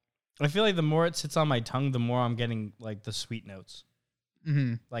 I feel like the more it sits on my tongue, the more I'm getting like the sweet notes.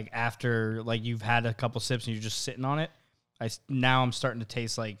 Mm-hmm. Like after like you've had a couple sips and you're just sitting on it, now I'm starting to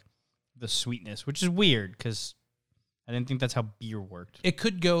taste like the sweetness, which is weird because I didn't think that's how beer worked. It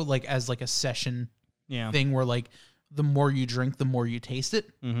could go like as like a session Yeah. thing where like the more you drink, the more you taste it.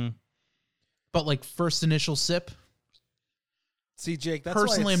 Mm-hmm. But like first initial sip, See, Jake, that's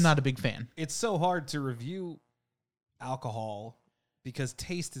personally, why I'm not a big fan. It's so hard to review alcohol because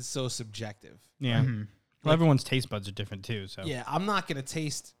taste is so subjective. Yeah. Mhm. Well, everyone's taste buds are different too. So Yeah, I'm not going to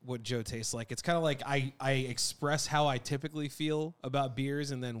taste what Joe tastes like. It's kind of like I express how I typically feel about beers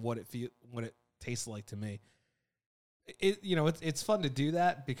and then what it tastes like to me. It's fun to do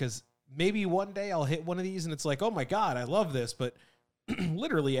that because maybe one day I'll hit one of these and it's like, oh my God, I love this. But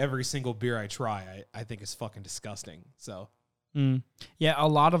literally every single beer I try, I think is fucking disgusting. So yeah, a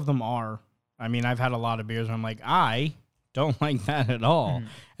lot of them are. I mean, I've had a lot of beers where I'm like, I don't like that at all.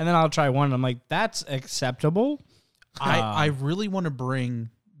 And then I'll try one and I'm like, that's acceptable. I really want to bring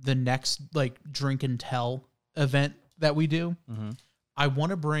the next like drink and tell event that we do. Mm-hmm. I want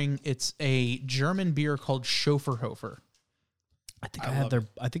to bring, it's a German beer called Schofferhofer. I think I have their.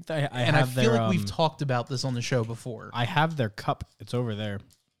 I think I And I have feel their. like we've talked about this on the show before. I have their cup. It's over there.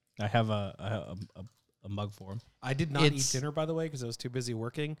 I have a mug for them. I did not eat dinner, by the way, because I was too busy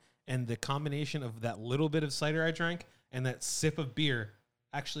working. And the combination of that little bit of cider I drank and that sip of beer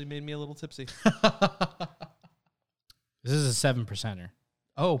actually made me a little tipsy. This is a 7%er.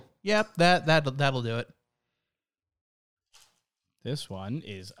 Oh, yep, that'll do it. This one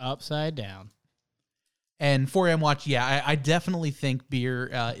is upside down. And 4am Watch, yeah, I definitely think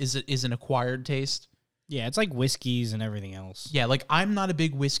beer is an acquired taste. Yeah, it's like whiskeys and everything else. Yeah, like I'm not a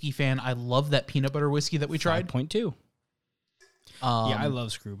big whiskey fan. I love that peanut butter whiskey that we tried. 5.2. Yeah, I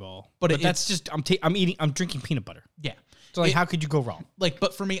love Screwball, but that's just I'm drinking peanut butter. Yeah, so like, how could you go wrong? Like,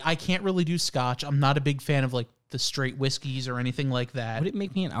 but for me, I can't really do Scotch. I'm not a big fan of like the straight whiskeys or anything like that. Would it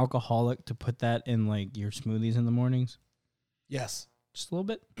make me an alcoholic to put that in like your smoothies in the mornings? Yes, just a little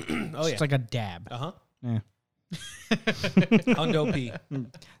bit. Oh yeah, it's like a dab. Yeah. Hundo P.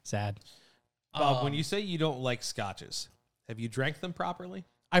 Sad. Bob, when you say you don't like scotches, have you drank them properly?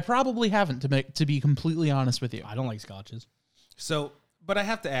 I probably haven't, to be completely honest with you. I don't like scotches. So, but I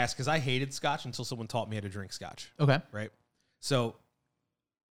have to ask because I hated scotch until someone taught me how to drink scotch. Okay. Right. So,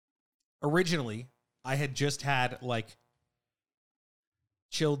 originally, I had just had like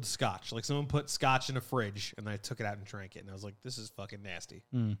chilled scotch. Like someone put scotch in a fridge and I took it out and drank it. And I was like, this is fucking nasty.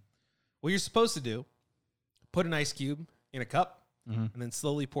 What you're supposed to do, put an ice cube in a cup and then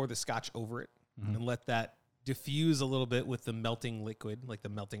slowly pour the scotch over it and let that diffuse a little bit with the melting liquid, like the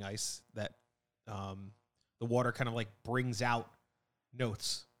melting ice that the water kind of like brings out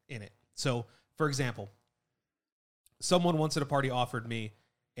notes in it. So, for example, someone once at a party offered me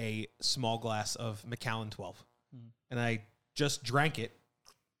a small glass of Macallan 12 and I just drank it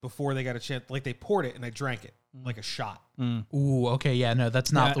before they got a chance. Like they poured it and I drank it like a shot. Ooh, okay, yeah, no,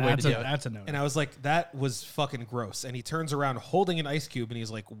 that's not the way to do it. That's a no. And I was like, that was fucking gross. And he turns around holding an ice cube and he's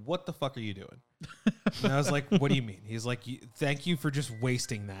like, what the fuck are you doing? And I was like, what do you mean? He's like, thank you for just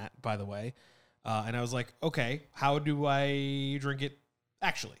wasting that, by the way. And I was like, okay, how do I drink it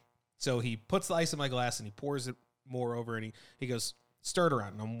actually? So he puts the ice in my glass and he pours it more over and he goes, stir it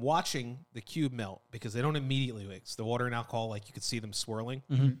around. And I'm watching the cube melt because they don't immediately mix. The water and alcohol, like you could see them swirling.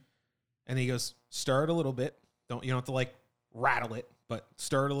 And he goes, stir it a little bit. You don't have to like rattle it, but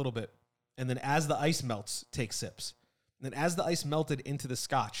stir it a little bit. And then as the ice melts, take sips. And then as the ice melted into the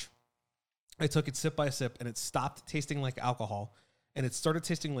scotch, I took it sip by sip and it stopped tasting like alcohol. and it started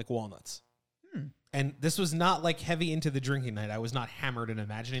tasting like walnuts. And this was not like heavy into the drinking night. I was not hammered in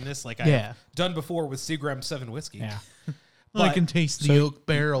imagining this like I've done before with Seagram 7 whiskey. Yeah. I can taste the oak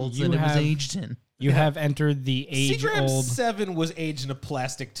barrels that it was aged in. You have entered the age-old... Seagram 7 was aged in a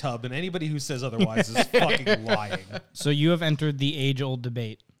plastic tub, and anybody who says otherwise is fucking lying. So you have entered the age-old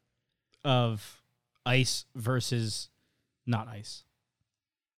debate of ice versus not ice.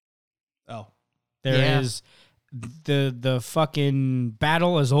 Oh. There is the fucking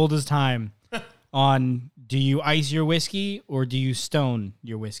battle as old as time on do you ice your whiskey or do you stone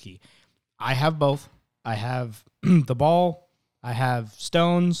your whiskey? I have both. I have the ball. I have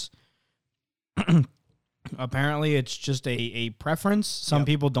stones. Apparently, it's just a preference. Some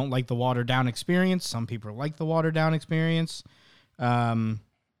people don't like the watered down experience. Some people like the watered down experience. Phil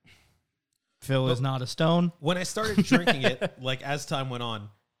is not a stone. When I started drinking it, like as time went on,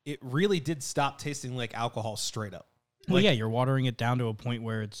 it really did stop tasting like alcohol straight up. Well, you're watering it down to a point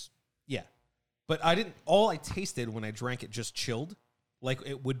where it's... Yeah. But all I tasted when I drank it just chilled, like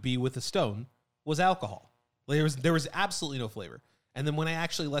it would be with a stone, was alcohol. Like there was absolutely no flavor. And then when I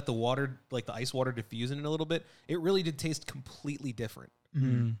actually let the water, like the ice water diffuse in it a little bit, it really did taste completely different.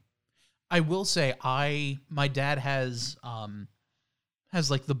 Mm. I will say my dad has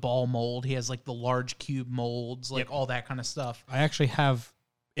like the ball mold. He has like the large cube molds, like all that kind of stuff. I actually have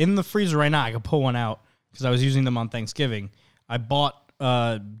in the freezer right now. I could pull one out because I was using them on Thanksgiving. I bought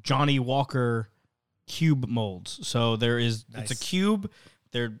Johnny Walker cube molds. So it's a cube.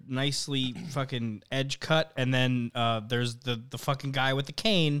 They're nicely fucking edge cut, and then there's the fucking guy with the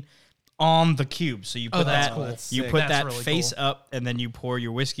cane on the cube. So you put that really face cool. up, and then you pour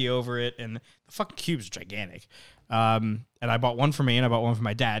your whiskey over it, and the fucking cube's gigantic. And I bought one for me, and I bought one for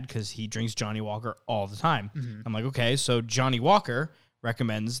my dad because he drinks Johnny Walker all the time. Mm-hmm. I'm like, okay, so Johnny Walker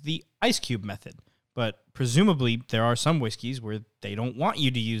recommends the ice cube method. But presumably there are some whiskeys where they don't want you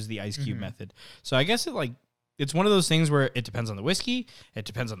to use the ice cube method. So I guess it's one of those things where it depends on the whiskey, it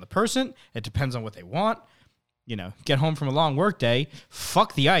depends on the person, it depends on what they want. You know, get home from a long work day,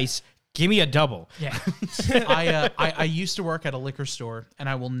 fuck the ice, give me a double. Yeah. I used to work at a liquor store, and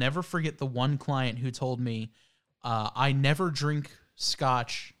I will never forget the one client who told me, I never drink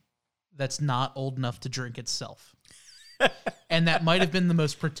scotch that's not old enough to drink itself. And that might have been the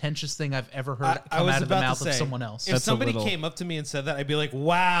most pretentious thing I've ever heard come out of the mouth of someone else. If somebody came up to me and said that, I'd be like,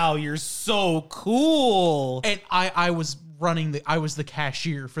 wow, you're so cool. And I was the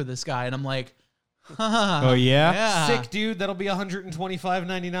cashier for this guy, and I'm like, oh, yeah? Sick, dude. That'll be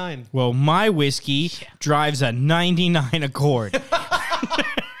 $125.99. Well, my whiskey drives a 99 Accord.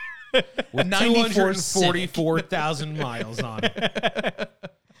 With 244,000 miles on it.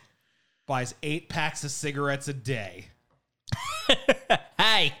 Buys 8 packs of cigarettes a day.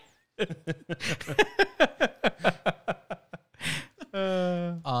 Hey.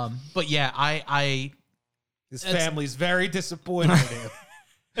 But yeah, His family's very disappointed in him.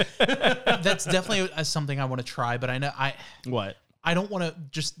 That's definitely something I want to try, but I know What? I don't want to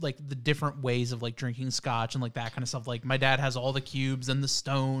just like the different ways of like drinking scotch and like that kind of stuff. Like my dad has all the cubes and the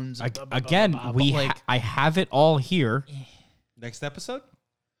stones. And I have it all here. Next episode?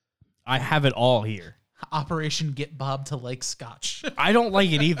 I have it all here. Operation Get Bob to like scotch. I don't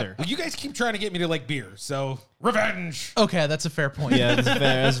like it either. Well, you guys keep trying to get me to like beer, so revenge. Okay, that's a fair point. Yeah,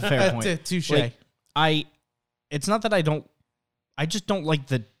 that's a fair point. Touche. Like, it's not that I just don't like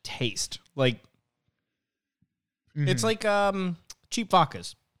the taste. Like, it's like cheap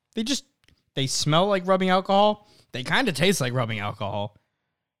vodkas. They smell like rubbing alcohol. They kind of taste like rubbing alcohol.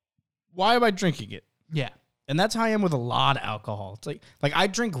 Why am I drinking it? Yeah. And that's how I am with a lot of alcohol. It's like I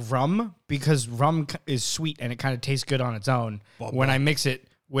drink rum because rum is sweet and it kind of tastes good on its own. When I mix it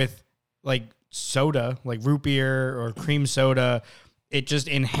with like soda, like root beer or cream soda, it just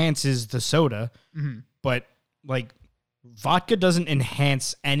enhances the soda. Mm-hmm. But like vodka doesn't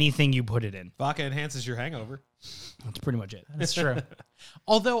enhance anything you put it in. Vodka enhances your hangover. That's pretty much it. That's true.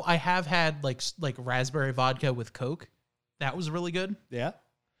 Although I have had like raspberry vodka with Coke. That was really good. Yeah.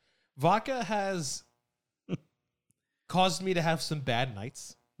 Vodka has caused me to have some bad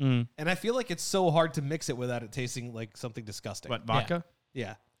nights. And I feel like it's so hard to mix it without it tasting like something disgusting. What, vodka?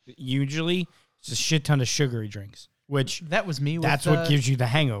 Yeah. Usually it's a shit ton of sugary drinks, which that was me. That's what gives you the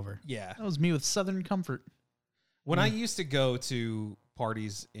hangover. Yeah. That was me with Southern Comfort. When I used to go to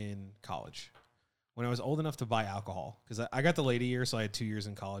parties in college, when I was old enough to buy alcohol, because I got the lady year, so I had 2 years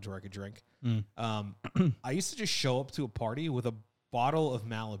in college where I could drink. I used to just show up to a party with a bottle of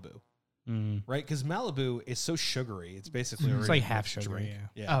Malibu, right? Because Malibu is so sugary; it's basically it's like half sugar. Drink.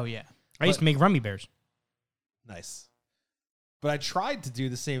 Yeah. Yeah. Oh yeah. I used to make rummy bears. Nice. But I tried to do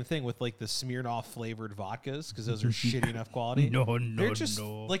the same thing with like the Smirnoff flavored vodkas because those are shitty enough quality. They're just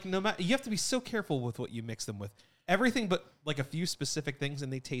like no matter. You have to be so careful with what you mix them with. Everything but like a few specific things,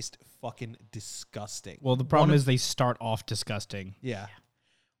 and they taste fucking disgusting. Well, the problem is they start off disgusting. Yeah.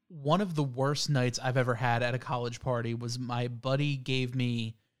 One of the worst nights I've ever had at a college party was my buddy gave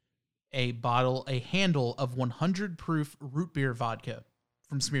me a handle of 100 proof root beer vodka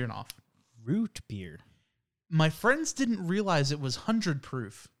from Smirnoff. Root beer. My friends didn't realize it was 100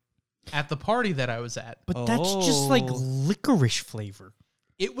 proof at the party that I was at. But that's just like licorice flavor.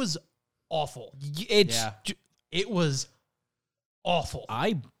 It was awful. It was awful.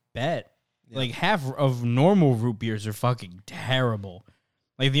 I bet. Yeah. Like half of normal root beers are fucking terrible.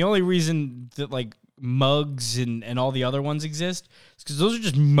 Like the only reason that like mugs and all the other ones exist is because those are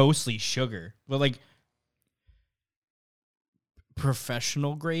just mostly sugar. But like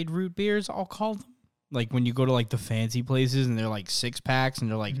professional grade root beers, I'll call them. Like when you go to like the fancy places and they're like 6-packs and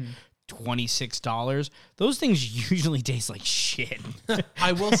they're like $26, those things usually taste like shit.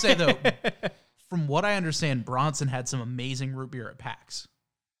 I will say though, from what I understand, Bronson had some amazing root beer at PAX.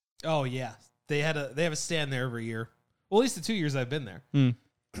 Oh yeah, they have a stand there every year. Well, at least the 2 years I've been there,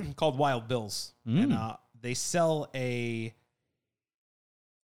 called Wild Bill's, and they sell it's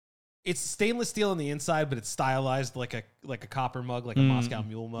stainless steel on the inside, but it's stylized like a copper mug, like a Moscow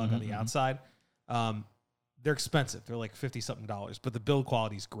Mule mug on the outside. They're expensive. They're like $50-something, but the build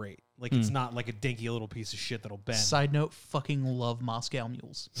quality is great. Like it's not like a dinky little piece of shit that'll bend. Side note, fucking love Moscow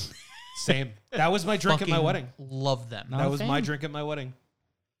Mules. Same. That was my drink at my wedding. Love them. That was my drink at my wedding.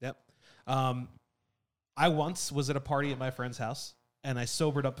 Yep. I once was at a party at my friend's house, and I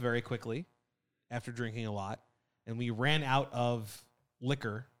sobered up very quickly after drinking a lot, and we ran out of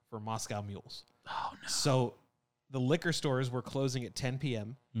liquor for Moscow Mules. Oh, no. So the liquor stores were closing at 10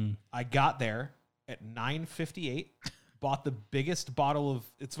 p.m. I got there at 9:58, bought the biggest bottle of,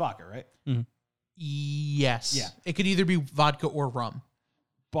 it's vodka, right? Yes. Yeah. It could either be vodka or rum.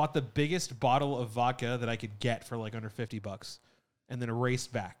 Bought the biggest bottle of vodka that I could get for like under $50 and then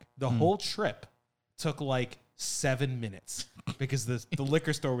raced back. The whole trip took like 7 minutes because the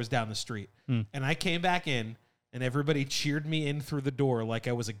liquor store was down the street. And I came back in and everybody cheered me in through the door like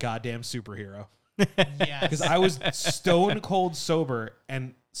I was a goddamn superhero. Yes. Because I was stone cold sober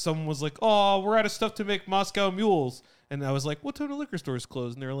and someone was like, "Oh, we're out of stuff to make Moscow Mules." And I was like, "What time do liquor stores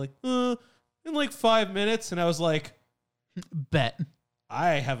close?" And they were like, in like 5 minutes. And I was like, Bet.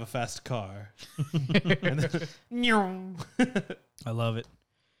 I have a fast car. And then, I love it.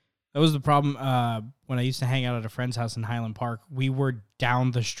 That was the problem when I used to hang out at a friend's house in Highland Park. We were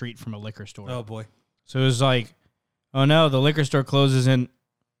down the street from a liquor store. oh boy. So it was like, oh no, the liquor store closes in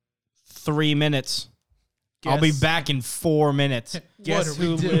 3 minutes. I'll be back in 4 minutes. Guess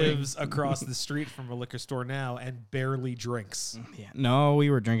who lives across the street from a liquor store now and barely drinks? Yeah. No,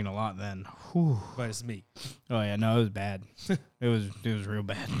 we were drinking a lot then. Whew. But it's me. Oh yeah, no, it was bad. it was real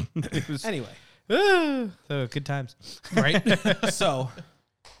bad. It was Anyway. so good times. Right? So,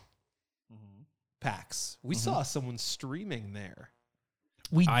 PAX. We saw someone streaming there.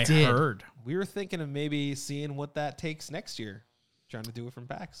 I did. heard. We were thinking of maybe seeing what that takes next year. Trying to do it from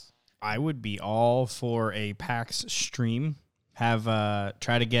PAX. I would be all for a PAX stream. Have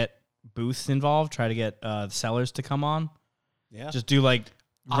try to get booths involved. Try to get the sellers to come on. Yeah. Just do like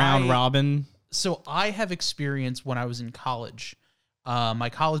round robin. So I have experience when I was in college. My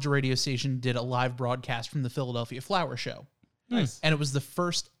college radio station did a live broadcast from the Philadelphia Flower Show. Nice. And it was the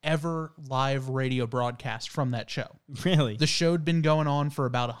first ever live radio broadcast from that show. Really? The show had been going on for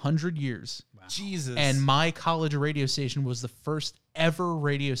about 100 years. Wow. Jesus. And my college radio station was the first ever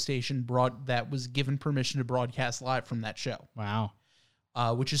radio station that was given permission to broadcast live from that show. Wow.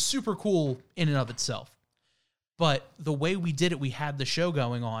 Which is super cool in and of itself. But the way we did it, we had the show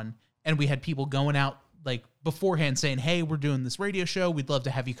going on, and we had people going out like beforehand saying, "Hey, we're doing this radio show. We'd love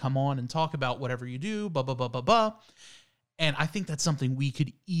to have you come on and talk about whatever you do, blah, blah, blah, blah, blah." And I think that's something we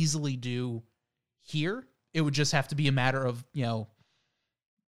could easily do here. It would just have to be a matter of,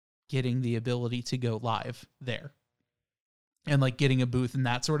 getting the ability to go live there and like getting a booth and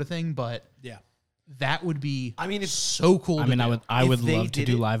that sort of thing. But yeah, that would be, it's so cool. I would they love to did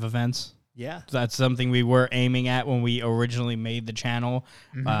do it- live events. Yeah. That's something we were aiming at when we originally made the channel.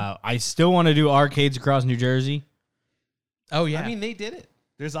 I still want to do arcades across New Jersey. Oh yeah. I mean, they did it.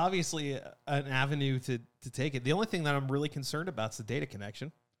 There's obviously an avenue to take it. The only thing that I'm really concerned about is the data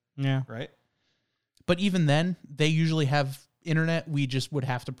connection. Yeah. Right? But even then, they usually have internet. We just would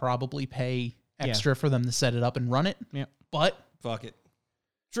have to probably pay extra for them to set it up and run it. Yeah. But Fuck it.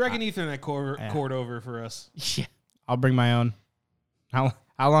 Drag an Ethernet cord over for us. yeah, I'll bring my own.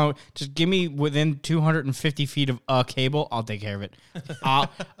 How long? Just give me within 250 feet of a cable. I'll take care of it.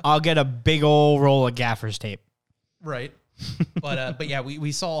 I'll get a big old roll of gaffer's tape. Right. But yeah,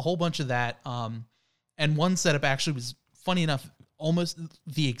 we saw a whole bunch of that. And one setup actually was, funny enough, almost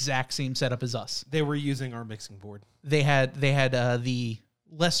the exact same setup as us. They were using our mixing board. They had the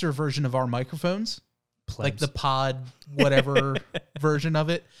lesser version of our microphones, like the pod whatever version of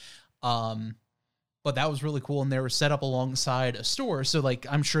it. But that was really cool, and they were set up alongside a store, so like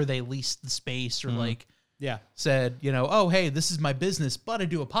I'm sure they leased the space or like said, oh hey, this is my business, but I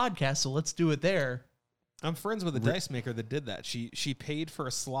do a podcast, so let's do it there. I'm friends with a dice maker that did that. She paid for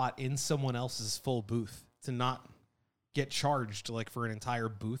a slot in someone else's full booth to not get charged like for an entire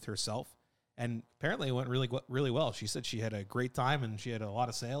booth herself, and apparently it went really well. She said she had a great time and she had a lot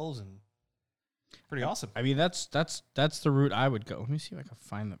of sales and pretty awesome. I mean, that's the route I would go. Let me see if I can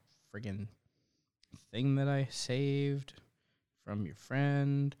find the friggin' thing that I saved from your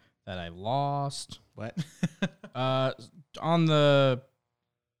friend that I lost. What?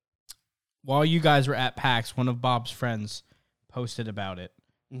 While you guys were at PAX, one of Bob's friends posted about it,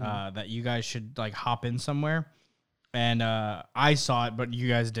 that you guys should like hop in somewhere. And I saw it, but you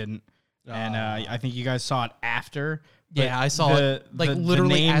guys didn't. And I think you guys saw it after. Yeah, I saw it like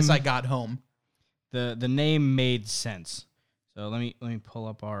literally as I got home. The name made sense. So let me pull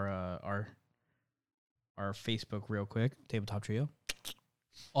up our Facebook real quick. Tabletop Trio.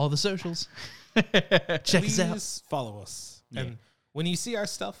 All the socials. Check us out. Please follow us. Yeah. And when you see our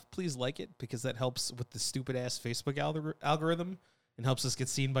stuff, please like it, because that helps with the stupid ass Facebook algorithm and helps us get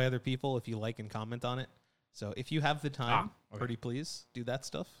seen by other people if you like and comment on it. So if you have the time, pretty please do that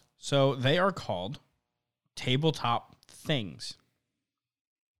stuff. So they are called Tabletop Things.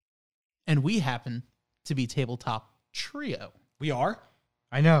 And we happen to be Tabletop Trio. We are?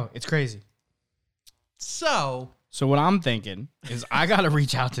 I know. It's crazy. So what I'm thinking is I got to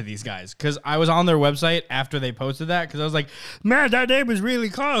reach out to these guys, because I was on their website after they posted that, because I was like, man, that name is really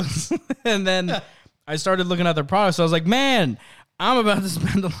close. And then I started looking at their products. So I was like, man, I'm about to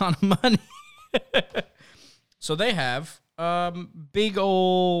spend a lot of money. So they have big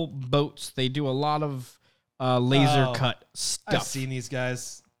old boats. They do a lot of laser cut stuff. I've seen these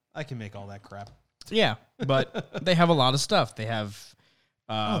guys. I can make all that crap. Yeah, but they have a lot of stuff. They have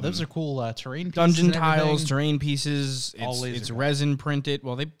those are cool terrain pieces. Dungeon tiles, terrain pieces. It's cut. resin printed.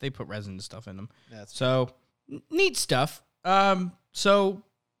 Well, they put resin and stuff in them. That's so neat stuff. So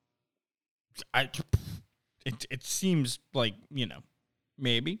it seems like,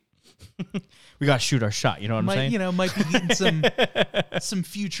 maybe we got to shoot our shot. You know what I'm saying? Might be getting some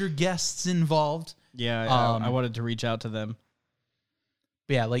future guests involved. Yeah, I wanted to reach out to them.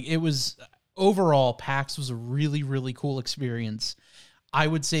 But yeah, like it was overall, PAX was a really, really cool experience. I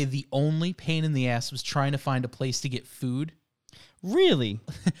would say the only pain in the ass was trying to find a place to get food. Really?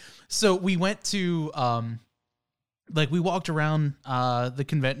 So we went to we walked around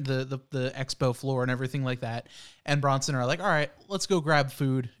the the expo floor and everything like that. And Bronson are like, all right, let's go grab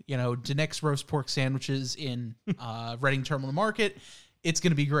food. Denek's roast pork sandwiches in Reading Terminal Market. It's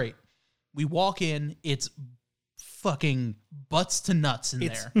gonna be great. We walk in, it's fucking butts to nuts in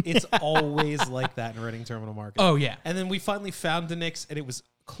there. It's always like that in Reading Terminal Market. Oh yeah. And then we finally found Denek's, and it was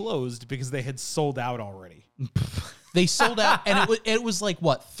closed because they had sold out already. They sold out, and it was like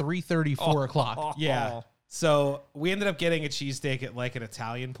what, 3:30, 4 o'clock. Yeah. So we ended up getting a cheesesteak at like an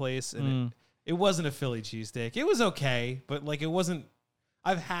Italian place, and it wasn't a Philly cheesesteak. It was okay, but like it wasn't.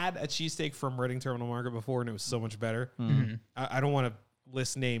 I've had a cheesesteak from Reading Terminal Market before, and it was so much better. Mm-hmm. I don't want to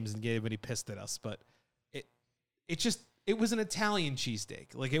list names and get anybody pissed at us, but it was an Italian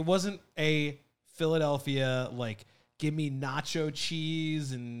cheesesteak. Like it wasn't a Philadelphia, like give me nacho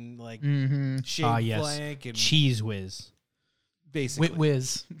cheese and like shaved flank and Cheese Whiz. Basically.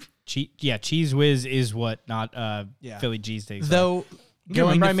 Whiz. Cheese Whiz is what, not Philly cheesesteaks. Though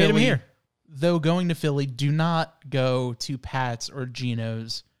going to Philly, going to Philly, do not go to Pat's or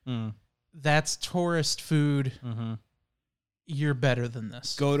Gino's. That's tourist food. Mm-hmm. You're better than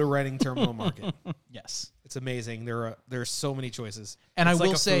this. Go to Reading Terminal Market. Yes. It's amazing. There are so many choices. And it's I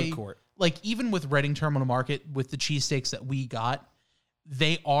will say, food court. like, even with Reading Terminal Market, with the cheesesteaks that we got,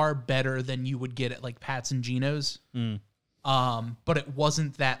 they are better than you would get at, like, Pat's and Gino's. But it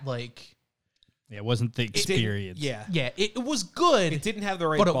wasn't that, like... Yeah, it wasn't the experience. Yeah, it was good. It didn't have the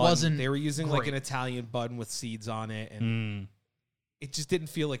right but bun. It wasn't They were using, great. like, an Italian bun with seeds on it, and it just didn't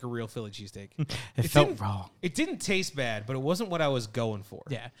feel like a real Philly cheesesteak. It felt wrong. It didn't taste bad, but it wasn't what I was going for.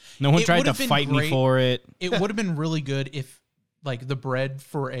 Yeah. No one tried to fight me for it. It would have been really good if, like, the bread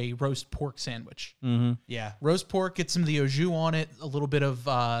for a roast pork sandwich. Mm-hmm. Yeah. Roast pork, get some of the au jus on it, a little bit of,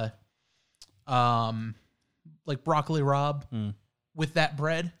 like, broccoli rabe, with that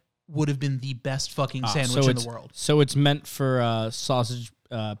bread would have been the best fucking sandwich in the world. So it's meant for sausage,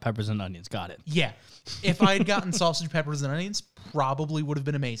 peppers, and onions. Got it. Yeah. If I had gotten sausage, peppers, and onions, probably would have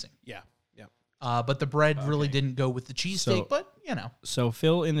been amazing. Yeah. Yeah. But the bread really didn't go with the cheesesteak, but, you know. So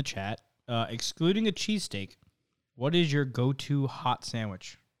Phil in the chat, excluding a cheesesteak, what is your go-to hot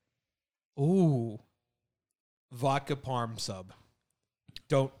sandwich? Ooh. Vodka parm sub.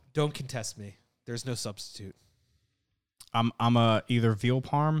 Don't contest me. There's no substitute. I'm a either veal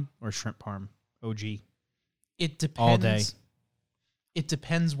parm or shrimp parm. OG. It depends. All day. It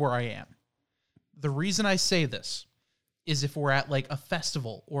depends where I am. The reason I say this is if we're at like a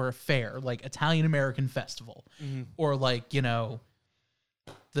festival or a fair, like Italian American festival, or like, you know,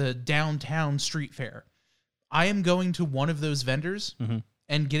 the downtown street fair. I am going to one of those vendors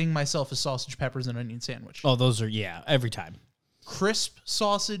and getting myself a sausage, peppers, and onion sandwich. Oh, those are, every time. Crisp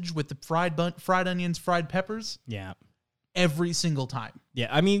sausage with the fried onions, fried peppers. Yeah. Every single time. Yeah,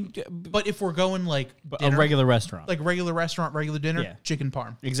 I mean... But if we're going like a dinner, regular restaurant. like regular restaurant, regular dinner, chicken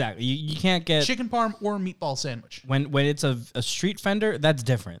parm. Exactly. You can't get... Chicken parm or meatball sandwich. When it's a street vendor, that's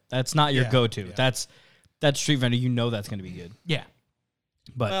different. That's not your go-to. Yeah. That street vendor, you know that's going to be good. Yeah.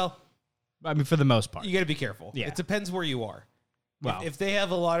 But, Well, I mean, for the most part. you got to be careful. Yeah. It depends where you are. Wow. If they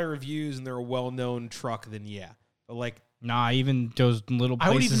have a lot of reviews and they're a well-known truck, then yeah. But like, Nah, even those little I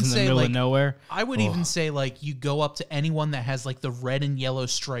would places even in the say, middle like, of nowhere. I would even say like you go up to anyone that has like the red and yellow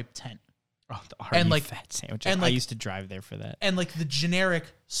striped tent. Oh, the Army like- fat sandwich. and I like- used to drive there for that. And like the generic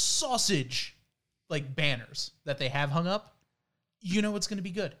sausage like banners that they have hung up, you know it's going to be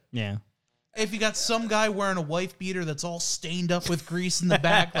good. Yeah. If you got some guy wearing a wife beater that's all stained up with grease in the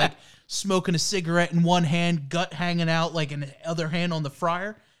back, like smoking a cigarette in one hand, gut hanging out like in the other hand on the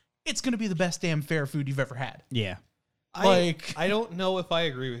fryer, it's going to be the best damn fair food you've ever had. Yeah. I don't know if I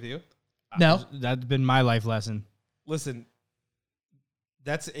agree with you. No? That's been my life lesson. Listen,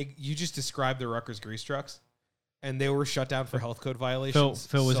 you just described the Rutgers grease trucks, and they were shut down for health code violations.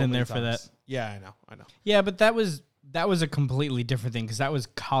 Phil was so in many there for times. that. Yeah, I know. Yeah, but that was a completely different thing because that was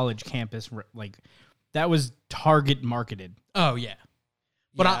college campus. Like, that was Target marketed. Oh, yeah.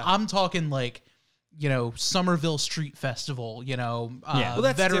 But Yeah. I'm talking like, you know, Somerville Street Festival, you know, Well,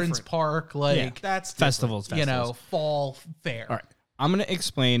 that's Veterans different. Park, like, That's Festivals. you know, fall fair. All right. I'm going to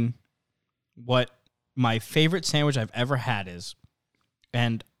explain what my favorite sandwich I've ever had is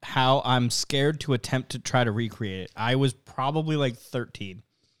and how I'm scared to attempt to try to recreate it. I was probably like 13.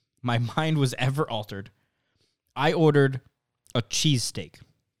 My mind was ever altered. I ordered a cheesesteak.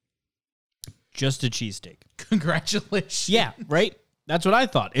 Just a cheesesteak. Congratulations. Yeah, right? That's what I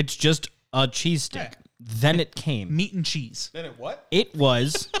thought. It's just a cheesesteak. Yeah. Then it came. Meat and cheese. Then it what? It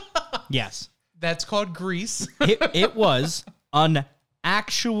was, yes. That's called grease. It was an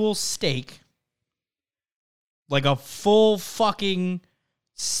actual steak, like a full fucking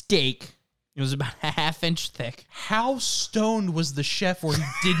steak. It was about a half-inch thick. How stoned was the chef where he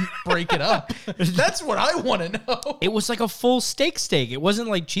didn't break it up? That's what I want to know. It was like a full steak. It wasn't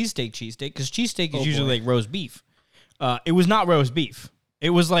like cheesesteak, because cheesesteak is usually like roast beef. It was not roast beef.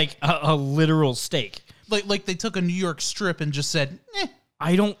 It was like a literal steak. Like they took a New York strip and just said,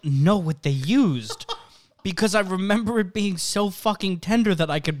 I don't know what they used because I remember it being so fucking tender that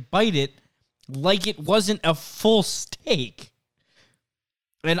I could bite it like it wasn't a full steak.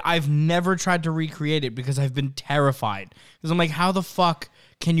 And I've never tried to recreate it because I've been terrified. Because I'm like, how the fuck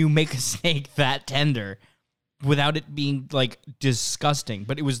can you make a steak that tender without it being like disgusting?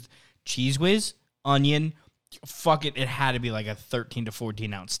 But it was Cheese Whiz, onion. Fuck it. It had to be like a 13 to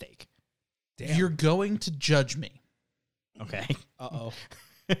 14 ounce steak. Damn. you're going to judge me, Okay. Uh-oh.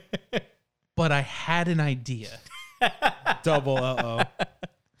 but I had an idea. Double uh-oh.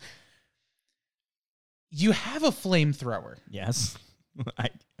 You have a flamethrower. Yes.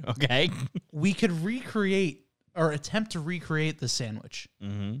 Okay. We could recreate or attempt to recreate the sandwich.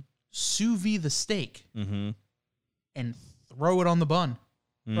 Mm-hmm. Sous vide the steak Mm-hmm. and throw it on the bun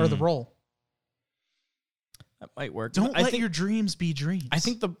or the roll. That might work. Don't I let think, your dreams be dreams. I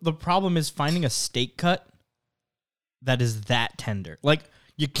think the problem is finding a steak cut that is that tender. Like,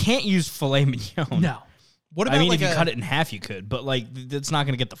 you can't use filet mignon. no. What about I mean, like if you cut it in half, you could, but like, it's not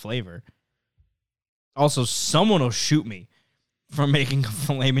going to get the flavor. Also, someone will shoot me for making a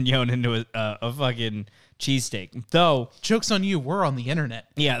filet mignon into a fucking cheesesteak. Though, Joke's on you. We're on the internet.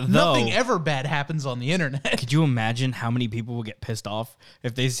 yeah, Nothing ever bad happens on the internet. could you imagine how many people will get pissed off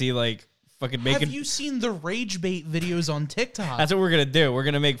if they see like fucking making? Have you seen the rage bait videos on TikTok? That's what we're gonna do. We're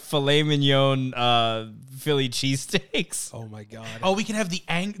gonna make filet mignon Philly cheesesteaks. Oh my god. Oh, we can have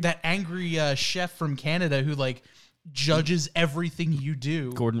that angry chef from Canada who like judges everything you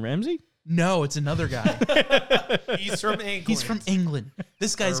do. Gordon Ramsay? No, it's another guy. He's from England. He's from England.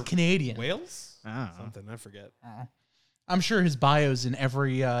 This guy's Or Canadian. Wales? Oh. Something, I forget. I'm sure his bio's in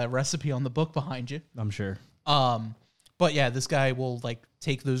every recipe on the book behind you. I'm sure. But yeah, this guy will like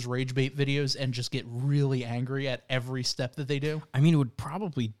take those rage bait videos and just get really angry at every step that they do. I mean, it would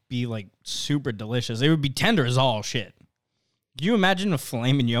probably be like super delicious. It would be tender as all shit. Can you imagine a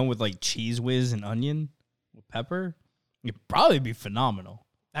filet mignon with like cheese whiz and onion with pepper? It'd probably be phenomenal.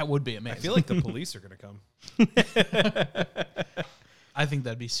 That would be amazing. I feel like the police are going to come. I think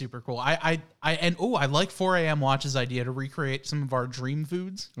that'd be super cool. I like 4 a.m. Watch's idea to recreate some of our dream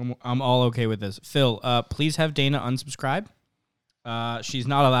foods. I'm all okay with this. Phil, please have Dana unsubscribe. She's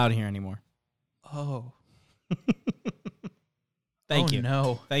not allowed here anymore. Oh. Thank you.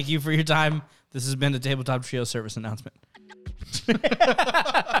 No. Thank you for your time. This has been the Tabletop Trio service announcement.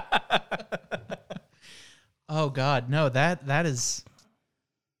 Oh God, no, that is.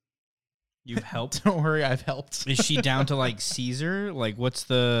 You've helped. Don't worry, I've helped. Is she down to like Caesar? Like, what's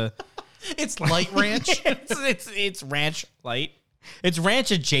the? It's light ranch. it's ranch light. It's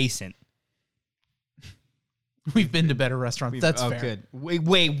ranch adjacent. We've been to better restaurants. That's fair. Good.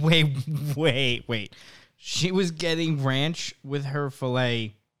 Wait. She was getting ranch with her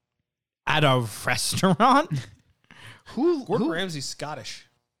fillet at a restaurant. Gordon Ramsay's Scottish.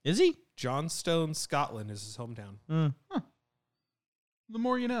 Is he? Johnstone, Scotland is his hometown. The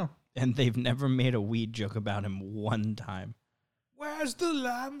more you know. And they've never made a weed joke about him one time. Where's the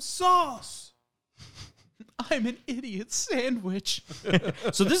lamb sauce? I'm an idiot sandwich.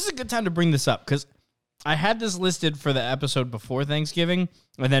 So this is a good time to bring this up because I had this listed for the episode before Thanksgiving,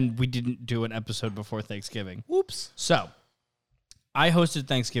 and then we didn't do an episode before Thanksgiving. Whoops. So I hosted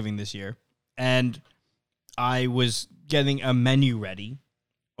Thanksgiving this year, and I was getting a menu ready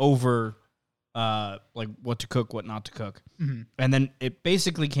over like what to cook, what not to cook. Mm-hmm. And then it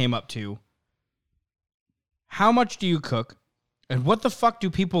basically came up to how much do you cook and what the fuck do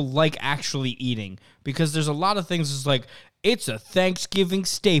people like actually eating? Because there's a lot of things it's like, it's a Thanksgiving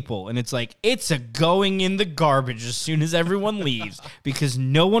staple. And it's like, it's a going in the garbage as soon as everyone leaves because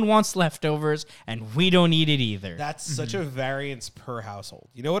no one wants leftovers and we don't eat it either. That's such a variance per household.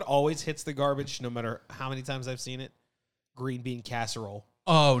 You know what always hits the garbage no matter how many times I've seen it? Green bean casserole.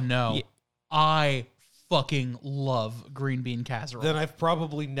 Oh no. Yeah. I fucking love green bean casserole. Then I've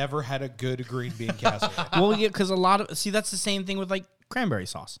probably never had a good green bean casserole. Well, yeah, because that's the same thing with like cranberry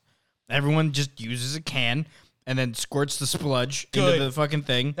sauce. Everyone just uses a can and then squirts the spludge into the fucking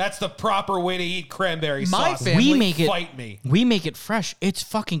thing. That's the proper way to eat cranberry My sauce. family- Fight me. We make it fresh. It's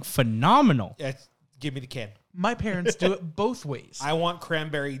fucking phenomenal. Give me the can. My parents do it both ways. I want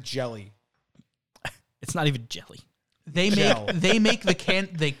cranberry jelly. It's not even jelly. They make the can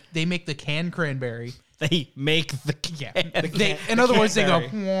they make the canned cranberry. They make the Yeah. can. In other words, they go,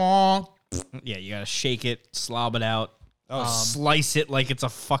 cranberry. "Wah." Yeah, you gotta shake it, slob it out, Oh, slice it like it's a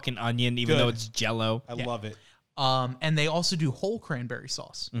fucking onion, even Good. though it's Jello. I love it. And they also do whole cranberry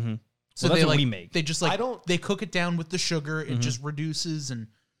sauce. Mm-hmm. So Well, that's they what like we make. they just like they cook it down with the sugar. It just reduces and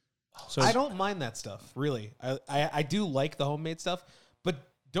So I don't mind that stuff, really. I do like the homemade stuff, but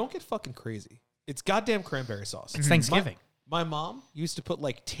don't get fucking crazy. It's goddamn cranberry sauce. it's Thanksgiving. My mom used to put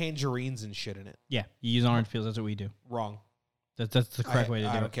like tangerines and shit in it. Yeah, you use orange peels. That's what we do. Wrong. That's the correct way to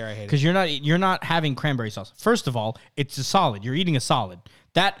do it. I don't care. I hate it. Because you're not having cranberry sauce. First of all, it's a solid. You're eating a solid.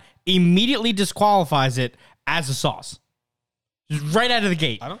 That immediately disqualifies it as a sauce. Just right out of the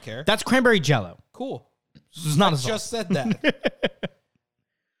gate. I don't care. That's cranberry Jello. Cool. It's not a sauce. Just said that.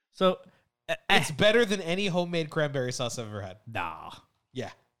 So It's better than any homemade cranberry sauce I've ever had. nah. Yeah.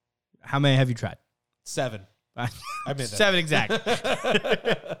 How many have you tried? 7. I made that. 7 exact.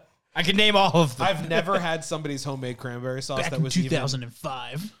 I can name all of them. I've never had somebody's homemade cranberry sauce back that in was even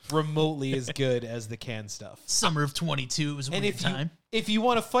 2005, remotely as good as the canned stuff. summer of 22 was a And weird if time. you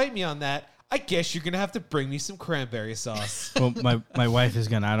want to fight me on that, I guess you're gonna have to bring me some cranberry sauce. Well, my wife is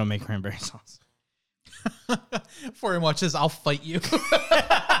gonna. I don't make cranberry sauce. Before he watches, I'll fight you.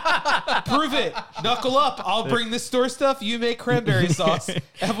 Prove it. Knuckle up. I'll bring the store stuff. You make cranberry sauce,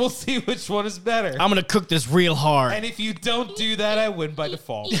 and we'll see which one is better. I'm gonna cook this real hard. And if you don't do that, I win by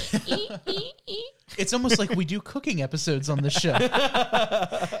default. It's almost like we do cooking episodes on this show.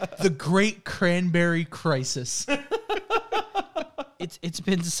 The Great Cranberry Crisis. It's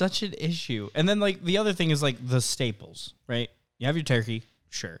been such an issue. And then like the other thing is like the staples, right? You have your turkey,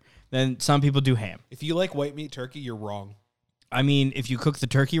 sure. Then some people do ham. If you like white meat turkey, you're wrong. I mean, if you cook the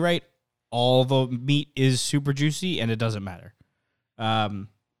turkey right, all the meat is super juicy and it doesn't matter.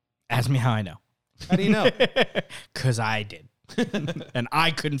 Ask me how I know. How do you know? Because I did. And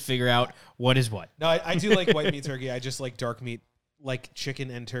I couldn't figure out what is what. No, I do like white meat turkey. I just like dark meat like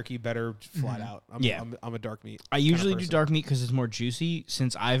chicken and turkey better flat out. I'm a dark meat. I usually do dark meat because it's more juicy.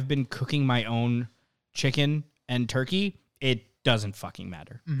 Since I've been cooking my own chicken and turkey, it doesn't fucking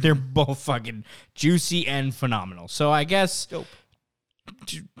matter. They're both fucking juicy and phenomenal. So I guess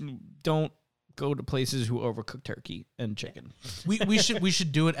don't go to places who overcook turkey and chicken. We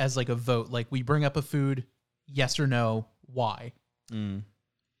should do it as like a vote. Like we bring up a food, yes or no, why?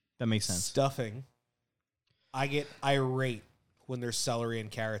 That makes sense. Stuffing. I get irate when there's celery and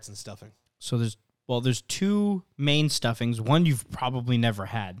carrots and stuffing. So there's two main stuffings. One you've probably never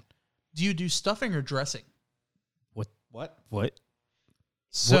had. Do you do stuffing or dressing? What?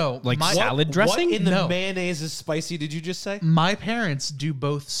 So salad dressing? What in the No. mayonnaise is spicy, did you just say? My parents do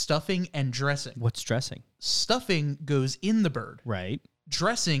both stuffing and dressing. What's dressing? Stuffing goes in the bird. Right.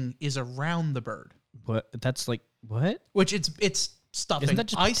 Dressing is around the bird. What? That's like what? Which it's stuffing. Isn't that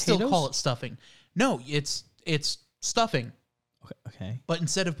just I still potatoes? call it stuffing. No, it's stuffing. Okay. But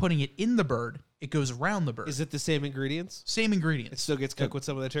instead of putting it in the bird, it goes around the bird. Is it the same ingredients? Same It ingredients. still gets cooked with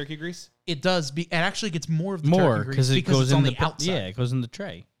some of the turkey grease? It does. It actually gets more of the More turkey grease because it goes it's in on the outside. Yeah, it goes in the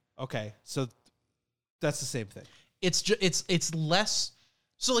tray. Okay, so that's the same thing. It's less.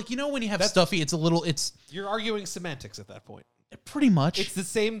 So like when you have stuffy, it's You're arguing semantics at that point. pretty much. It's the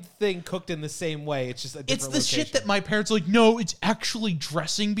same thing cooked in the same way. It's just a different It's the location. shit that my parents are like, no, it's actually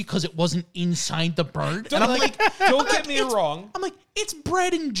dressing because it wasn't inside the bird. And I'm like, don't get me wrong. I'm like, it's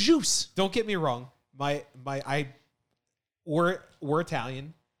bread and juice. Don't get me wrong. We're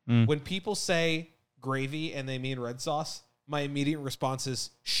Italian. When people say gravy and they mean red sauce, my immediate response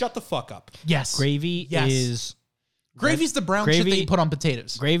is shut the fuck up. Yes. Gravy Yes. is Gravy's the brown shit that you put on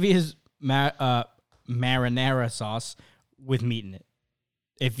potatoes. Gravy is marinara sauce with meat in it.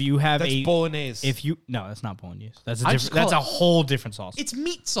 If you have That's bolognese. No, that's not bolognese. That's I just that's call a whole different sauce. It's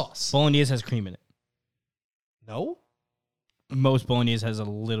meat sauce. Bolognese has cream in it. No? Most bolognese has a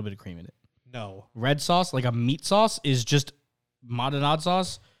little bit of cream in it. No. Red sauce, like a meat sauce, is just marinade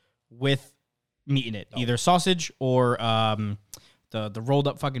sauce with meat in it. Either sausage or the rolled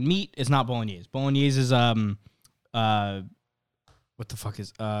up fucking meat. It's not bolognese. Bolognese is what the fuck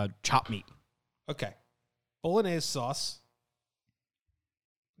is chopped meat. Okay. Bolognese sauce,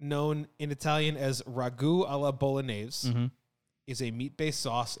 known in Italian as ragu alla bolognese, is a meat-based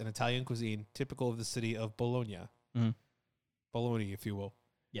sauce in Italian cuisine typical of the city of Bologna. Bologna, if you will.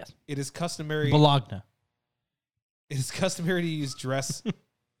 Yes. It is customary. Bologna. It is customary to use dress,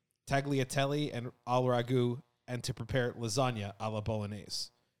 tagliatelle, and al ragu, and to prepare lasagna alla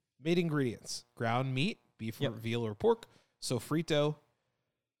bolognese. Main ingredients: ground meat, beef, or veal, or pork, sofrito,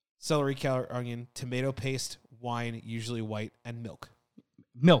 celery, carrot, onion, tomato paste, wine, usually white, and milk.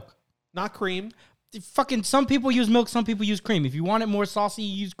 Milk. Not cream. Fucking some people use milk, some people use cream. If you want it more saucy,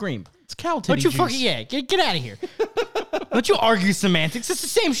 you use cream. It's cow titty Don't you juice. fucking get out of here. Don't you argue semantics. It's the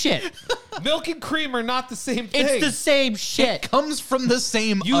same shit. Milk and cream are not the same thing. It's the same shit. Comes from the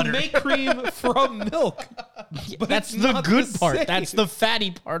same You udder. make cream from milk. But That's it's the not good the part. same. That's the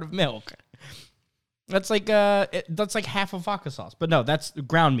fatty part of milk. That's like half of vodka sauce. But no, that's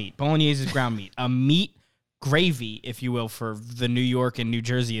ground meat. Bolognese is ground meat. A meat gravy, if you will, for the New York and New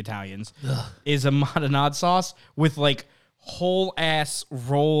Jersey Italians, is a marinade sauce with like whole ass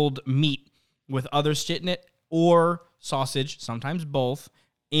rolled meat with other shit in it, or sausage, sometimes both,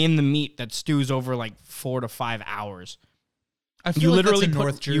 in the meat that stews over like 4 to 5 hours. I feel like that's a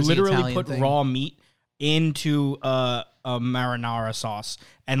North Jersey you literally Italian put thing. raw meat into a marinara sauce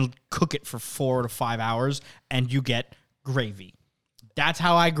and cook it for 4 to 5 hours, and you get gravy. That's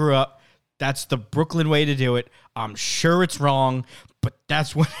how I grew up. That's the Brooklyn way to do it. I'm sure it's wrong, but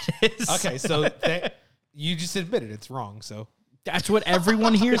that's what it is. Okay, so you just admitted it's wrong, so. That's what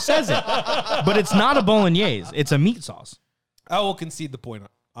everyone here says it. But it's not a bolognese. It's a meat sauce. I will concede the point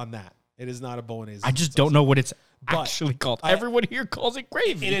on that. It is not a bolognese. I just don't know what it's But actually called. Everyone here calls it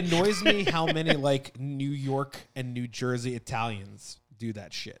gravy. It annoys me how many like New York and New Jersey Italians do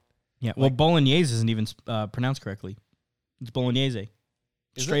that shit. Yeah, well, bolognese isn't even pronounced correctly. It's bolognese.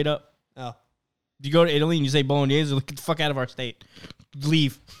 Is Straight up. Oh. You go to Italy and you say bolognese, like, get the fuck out of our state.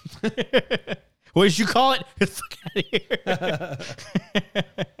 Leave. What did you call it? Get the fuck out of here.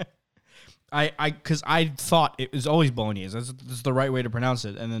 Because I thought it was always bolognese. That's the right way to pronounce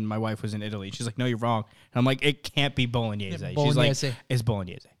it. And then my wife was in Italy. She's like, no, you're wrong. And I'm like, it can't be bolognese. Yeah, She's bolognese. like, it's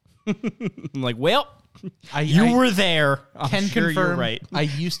bolognese. I'm like, well, I you were there. I'm can sure confirm. you're right. I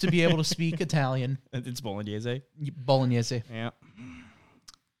used to be able to speak Italian. It's bolognese. Bolognese. Yeah.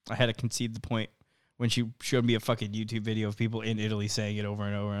 I had to concede the point when she showed me a fucking YouTube video of people in Italy saying it over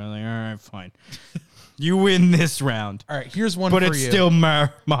and over. And I'm like, all right, fine. You win this round. All right, here's one But for it's you. still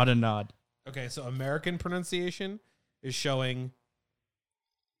marinade. Okay, so American pronunciation is showing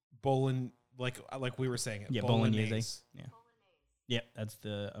like we were saying it. Yeah, bolognese. Yeah. Yeah, that's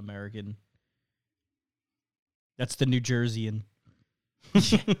the American. That's the New Jerseyan.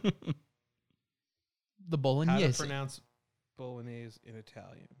 The How bolognese. to pronounce bolognese in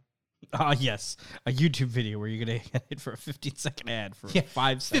Italian? Yes. A YouTube video where you're going to get it for a 15-second ad for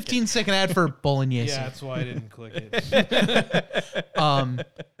 5 seconds. 15-second ad for bolognese. Yeah, that's why I didn't click it.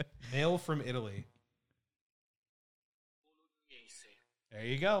 Mail from Italy. There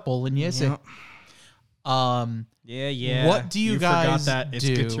you go. Bolognese. Yeah. Yeah. What do you guys forgot that. It's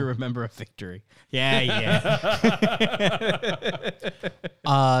do? good to remember a victory. Yeah.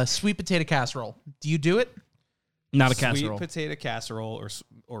 Sweet potato casserole. Do you do it? Not a casserole. Sweet potato casserole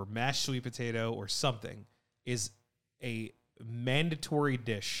or mashed sweet potato or something is a mandatory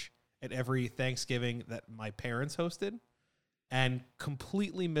dish at every Thanksgiving that my parents hosted, and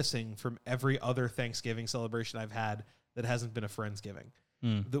completely missing from every other Thanksgiving celebration I've had that hasn't been a Friendsgiving.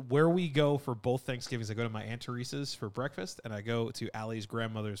 Where we go for both Thanksgivings, I go to my Aunt Teresa's for breakfast, and I go to Allie's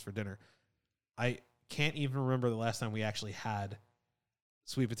grandmother's for dinner. I can't even remember the last time we actually had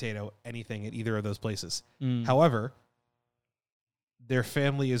sweet potato anything at either of those places. However, their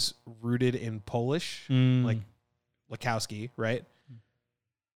family is rooted in Polish, like Lakowski, right?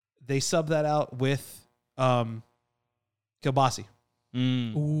 They sub that out with kielbasi.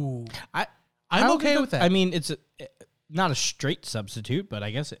 Ooh. I'm I'll okay give with it- that. I mean, it's not a straight substitute, but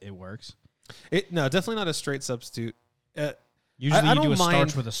I guess it works. No, definitely not a straight substitute. Usually I you do don't a starch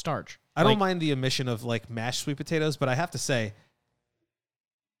mind- with a starch. I don't mind the omission of like mashed sweet potatoes, but I have to say,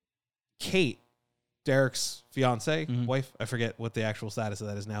 Kate, Derek's fiance, wife, I forget what the actual status of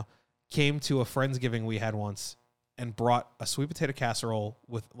that is now, came to a Friendsgiving we had once and brought a sweet potato casserole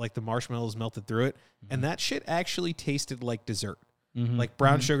with like the marshmallows melted through it. And that shit actually tasted like dessert. Like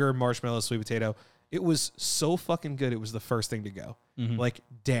brown sugar, marshmallow, sweet potato. It was so fucking good. It was the first thing to go. Like,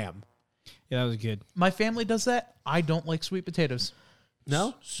 damn. Yeah, that was good. My family does that. I don't like sweet potatoes.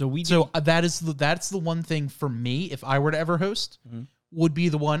 No? So That's the one thing for me, if I were to ever host, would be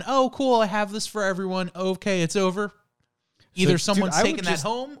the one, oh, cool, I have this for everyone. Okay, it's over. Either someone's I would taking that just-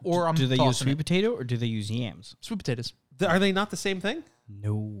 home or I'm do they use tossing sweet it. potato or do they use yams? Sweet potatoes. Are they not the same thing?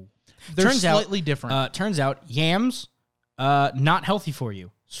 No. They're Turns out- slightly different. Turns out yams, not healthy for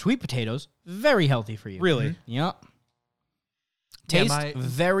you. Sweet potatoes, very healthy for you. Really? Yep. Yeah, Taste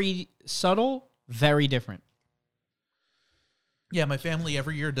very subtle, very different. Yeah, my family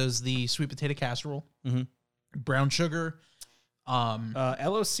every year does the sweet potato casserole. Brown sugar.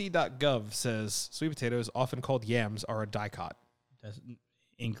 LOC.gov says sweet potatoes, often called yams, are a dicot. That's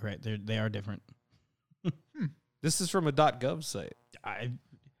incorrect. They are different. This is from a .gov site.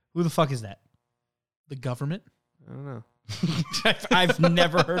 Who the fuck is that? The government. I don't know. I've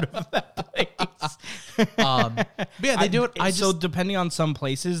never heard of that place. But yeah, they do it. So depending on some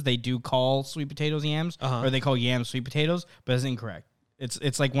places, they do call sweet potatoes yams, or they call yams sweet potatoes, but it's incorrect.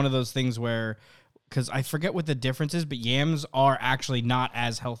 It's like one of those things where, because I forget what the difference is, but yams are actually not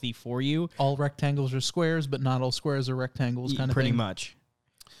as healthy for you. all rectangles are squares, but not all squares are rectangles. Kind of Pretty thing. much.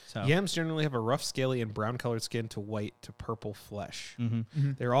 So Yams generally have a rough, scaly, and brown-colored skin to white to purple flesh.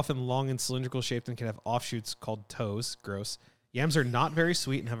 They're often long and cylindrical shaped and can have offshoots called toes. Gross. Yams are not very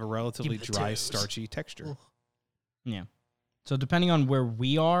sweet and have a relatively Give me the dry, toes. starchy texture. yeah. So depending on where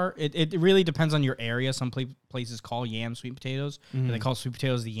we are, it really depends on your area. Some places call yams sweet potatoes, or they call sweet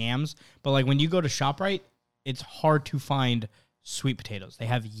potatoes the yams. But like when you go to ShopRite, it's hard to find sweet potatoes. They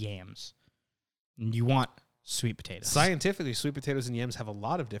have yams. And you want sweet potatoes. Scientifically, sweet potatoes and yams have a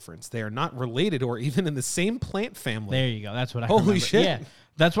lot of difference. They are not related or even in the same plant family. There you go. That's what I Holy remember. shit. Yeah.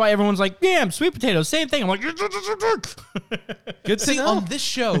 That's why everyone's like, yams, sweet potatoes, same thing. I'm like, Good to See, know. on this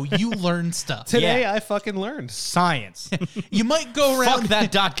show, you learn stuff. Today, Yeah. I fucking learned. science. You might go Fuck around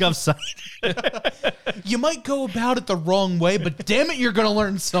that .gov site. You might go about it the wrong way, but damn it, you're going to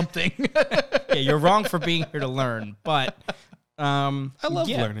learn something. Yeah, you're wrong for being here to learn, but I love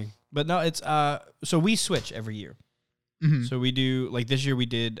yeah. learning. But no, it's so we switch every year. So we do, like this year we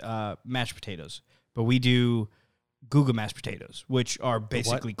did mashed potatoes, but we do Guga mashed potatoes, which are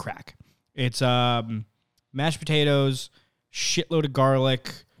basically crack. It's mashed potatoes, shitload of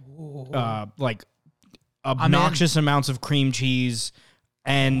garlic, like obnoxious amounts of cream cheese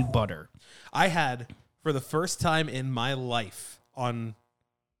and butter. I had, for the first time in my life on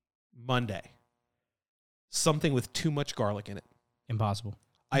Monday, something with too much garlic in it. Impossible.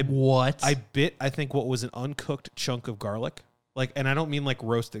 What? I bit, I think, what was an uncooked chunk of garlic. Like, and I don't mean like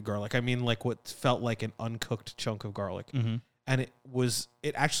roasted garlic. I mean like what felt like an uncooked chunk of garlic. And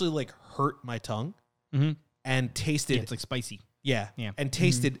it actually like hurt my tongue and tasted. Yeah, it's like spicy. Yeah. And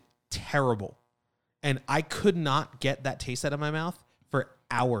tasted terrible. And I could not get that taste out of my mouth for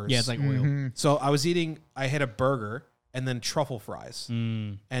hours. Yeah, it's like oil. So I had a burger and then truffle fries.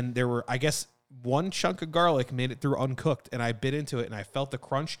 And there were, I guess, one chunk of garlic made it through uncooked, and I bit into it and I felt the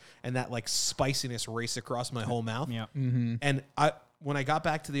crunch and that like spiciness race across my whole mouth. Yeah. And when I got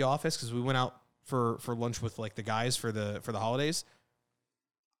back to the office, because we went out for lunch with like the guys for the holidays,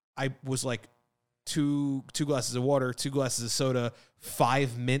 I was like two glasses of water, 2 glasses of soda,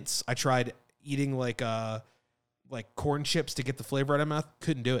 5 mints. I tried eating like corn chips to get the flavor out of my mouth.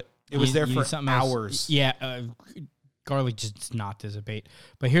 Couldn't do it. It was there for hours. Yeah, garlic just does not dissipate.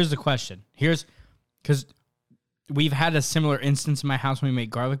 But here's the question. Because we've had a similar instance in my house when we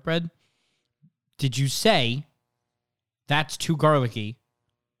make garlic bread. Did you say that's too garlicky?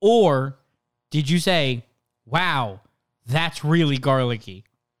 Or did you say, wow, that's really garlicky?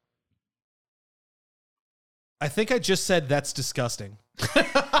 I think I just said that's disgusting.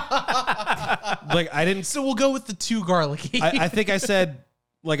 Like I didn't. So we'll go with the too garlicky. I think I said,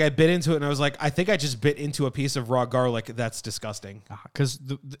 like, I bit into it and I was like, I think I just bit into a piece of raw garlic. That's disgusting. Because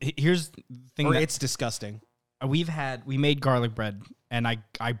here's the thing. Or it's disgusting. We made garlic bread, and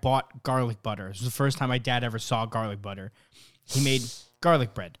I bought garlic butter. This was the first time my dad ever saw garlic butter. He made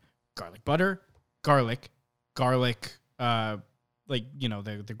garlic bread, garlic butter, garlic, like, you know,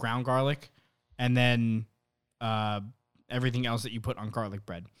 the ground garlic, and then everything else that you put on garlic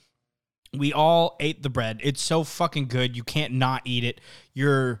bread. We all ate the bread. It's so fucking good. You can't not eat it.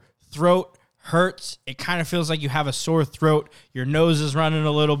 Your throat hurts. It kind of feels like you have a sore throat. Your nose is running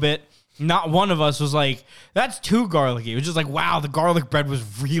a little bit. Not one of us was like, that's too garlicky. It was just like, wow, the garlic bread was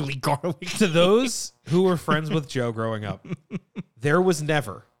really garlicky. To those who were friends with Joe growing up, there was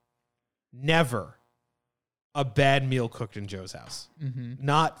never a bad meal cooked in Joe's house.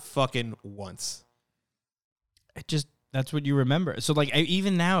 Not fucking once. That's what you remember. So like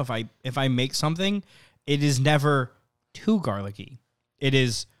even now, if I make something, it is never too garlicky. It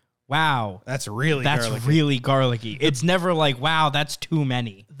is, wow, That's really garlicky. It's never like, wow, that's too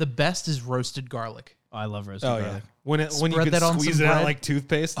many. The best is roasted garlic. Oh, I love roasted Oh garlic. yeah. When you Spread can that on squeeze some it out bread. like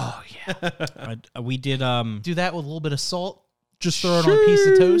toothpaste. Oh yeah. We did Do that with a little bit of salt. Just throw it on a piece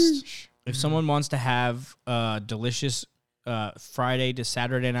of toast. if someone wants to have a delicious Friday to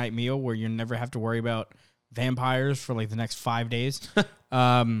Saturday night meal where you never have to worry about vampires for like the next 5 days,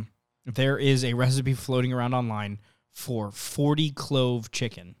 there is a recipe floating around online for 40 clove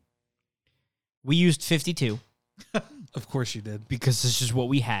chicken. We used 52 Of course you did. because this is what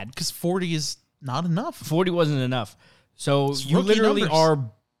we had. Because 40 is not enough. 40 wasn't enough. So It's you rookie literally numbers.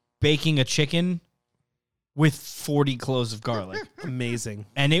 are baking a chicken with 40 cloves of garlic. Amazing.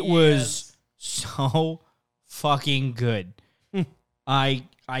 And it was so fucking good. I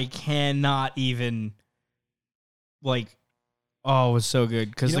cannot even, like, oh, it was so good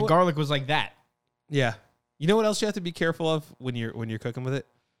because You know the what? garlic was like that. Yeah. You know what else you have to be careful of when you're cooking with it?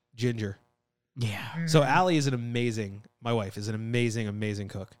 Ginger. Yeah. So Allie is my wife is an amazing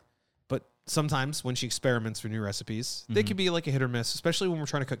cook. But sometimes when she experiments for new recipes, they can be like a hit or miss, especially when we're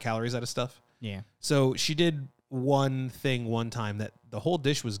trying to cut calories out of stuff. Yeah. So she did one thing one time that the whole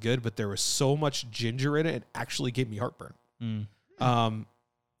dish was good, but there was so much ginger in it actually gave me heartburn. And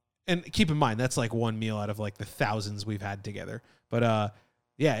keep in mind, that's like one meal out of like the thousands we've had together. But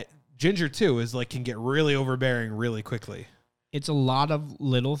yeah, ginger too is like can get really overbearing really quickly. It's a lot of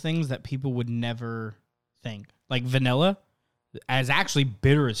little things that people would never think. Like vanilla is actually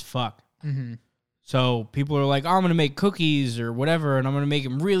bitter as fuck. So people are like, oh, I'm going to make cookies or whatever, and I'm going to make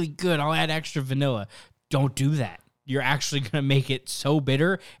them really good. I'll add extra vanilla. Don't do that. You're actually going to make it so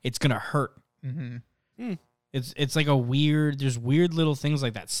bitter, it's going to hurt. It's like there's weird little things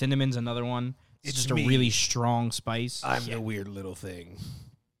like that. Cinnamon's another one. It's just me. a really strong spice. I'm the weird little thing.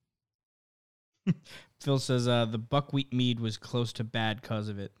 Phil says the buckwheat mead was close to bad because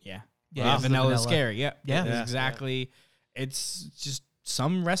of it. Yeah. Yeah, Yeah, it's the vanilla is vanilla. scary. Yeah. Yeah. It's exactly. It's just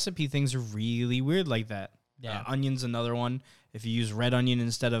some recipe things are really weird like that. Yeah. Onion's another one. If you use red onion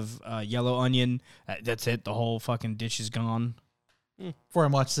instead of yellow onion, that's it. The whole fucking dish is gone.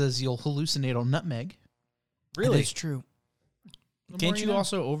 Foreign Watch says you'll hallucinate on nutmeg. Really? That's true. The Can't more you know.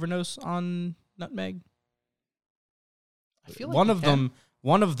 also overdose on nutmeg? I feel like one you of can. them.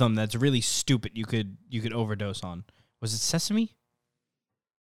 One of them that's really stupid. You could overdose on. Was it sesame?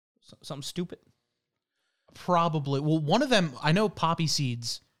 Something stupid. Probably. Well, one of them, I know poppy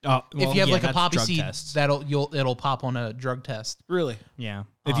seeds. Oh, If you have like a that's poppy drug seed, tests. it'll pop on a drug test. Really? Yeah.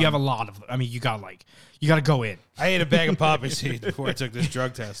 If you have a lot of them, I mean, you gotta go in. I ate a bag of poppy seeds before I took this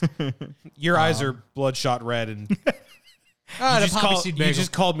drug test. Your eyes are bloodshot red, and The you, poppy seed you bagel.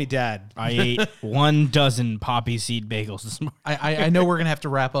 just called me dad. I ate 12 poppy seed bagels this morning. I know we're gonna have to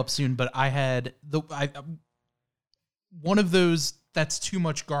wrap up soon, but I had one of those that's too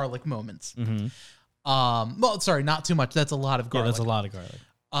much garlic moments. Mm-hmm. Well, sorry, not too much. That's a lot of garlic. Yeah, that's a lot of garlic.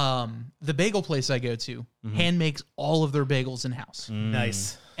 The bagel place I go to hand makes all of their bagels in house.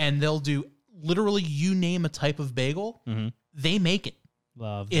 Nice. And they'll do literally, you name a type of bagel, they make it.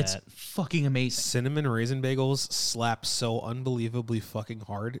 Love It's that. fucking amazing. Cinnamon raisin bagels slap so unbelievably fucking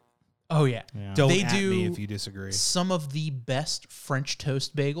hard. Oh yeah. Don't They at do me if you disagree. some of the best French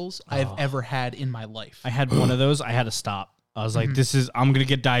toast bagels I've ever had in my life. I had one of those. I had to stop. I was like, I'm going to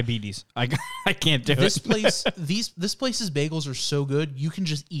get diabetes. I can't do This it. place, this place's bagels are so good, you can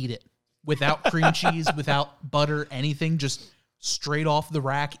just eat it without cream cheese, without butter, anything, just straight off the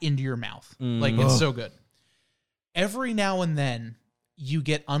rack into your mouth. Like, it's so good. Every now and then, you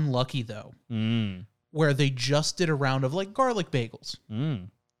get unlucky, though, where they just did a round of, like, garlic bagels.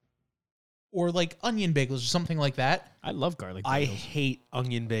 Or, like, onion bagels or something like that. I love garlic bagels. I hate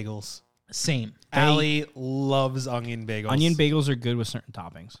onion bagels. Same. Allie loves onion bagels. Onion bagels are good with certain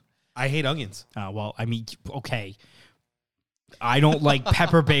toppings. I hate onions. Well, I mean, okay. I don't like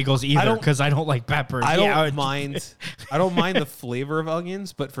pepper bagels either because I don't like peppers. I don't mind. I don't mind the flavor of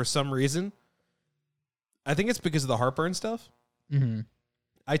onions, but for some reason, I think it's because of the heartburn stuff. Mm-hmm.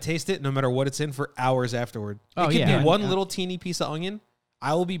 I taste it no matter what it's in for hours afterward. Oh, it could yeah. be one little teeny piece of onion.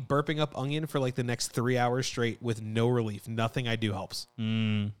 I will be burping up onion for like the next 3 hours straight with no relief. Nothing I do helps.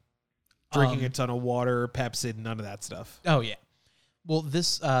 Drinking a ton of water, Pepsid, none of that stuff. Oh yeah. Well,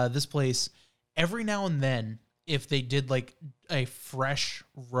 this place, every now and then, if they did like a fresh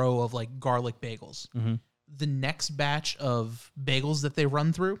row of like garlic bagels, the next batch of bagels that they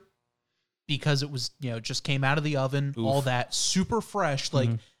run through, because it was, just came out of the oven, all that super fresh,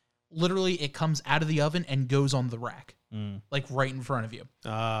 like literally it comes out of the oven and goes on the rack, like right in front of you.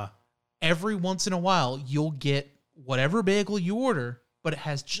 Every once in a while, you'll get whatever bagel you order, but it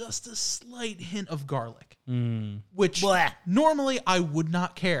has just a slight hint of garlic, which normally I would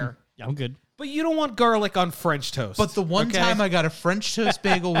not care. Yeah, I'm good. But you don't want garlic on French toast. But the one time I got a French toast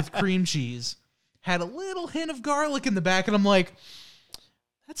bagel with cream cheese, had a little hint of garlic in the back, and I'm like,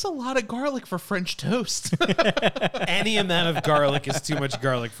 that's a lot of garlic for French toast. Any amount of garlic is too much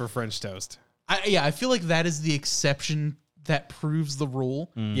garlic for French toast. I feel like that is the exception that proves the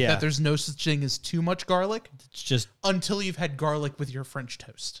rule, that there's no such thing as too much garlic. It's just until you've had garlic with your French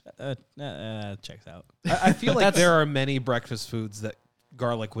toast. Checks out. I feel like there are many breakfast foods that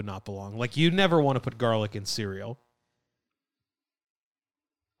garlic would not belong. Like, you never want to put garlic in cereal.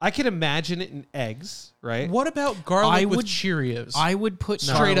 I can imagine it in eggs, right? What about garlic with Cheerios? I would put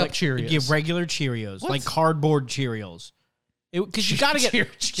straight up garlic- Cheerios. Yeah, regular Cheerios, like cardboard Cheerios. Because you got to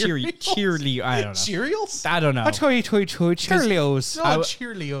get Cheerios. I don't know. Cereals? I don't know. Cheerios. No,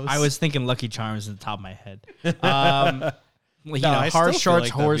 Cheerios. I was thinking Lucky Charms at the top of my head. I still hard feel shorts, like that'd be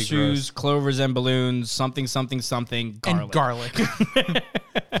horseshoes, clovers and balloons, something, garlic. And garlic.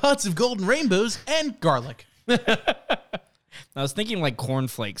 Pots of golden rainbows and garlic. I was thinking like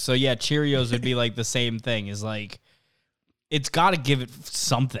cornflakes. So yeah, Cheerios would be like the same thing. Is like, it's got to give it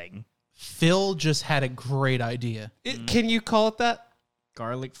something. Phil just had a great idea. Can you call it that?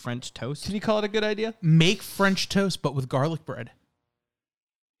 Garlic French toast. Can you call it a good idea? Make French toast, but with garlic bread.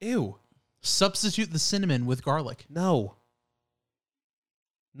 Ew. Substitute the cinnamon with garlic. No.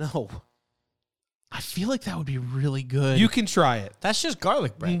 I feel like that would be really good. You can try it. That's just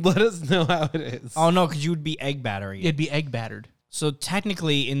garlic bread. Let us know how it is. Oh no, because you would be egg battering it. It'd be egg battered. So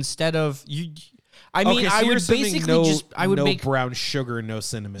technically, instead of you, I mean, Okay, so I you're would assuming basically I would no make brown sugar, no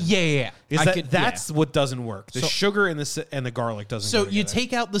cinnamon. Yeah. That's what doesn't work. The sugar and the garlic doesn't. So go you together.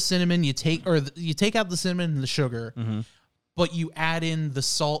 take out the cinnamon, you take out the cinnamon and the sugar, but you add in the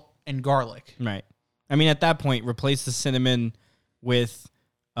salt and garlic. Right. I mean, at that point, replace the cinnamon with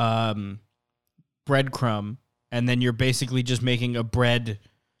breadcrumb, and then you're basically just making a bread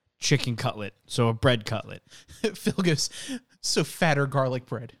chicken cutlet. So a bread cutlet. Phil goes, so fatter garlic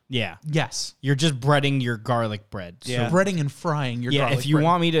bread. Yeah. Yes. You're just breading your garlic bread. Yeah. So breading and frying your garlic if you bread.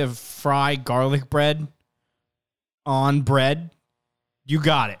 want me to fry garlic bread on bread, you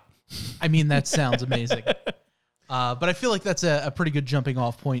got it. I mean, that sounds amazing. But I feel like that's a pretty good jumping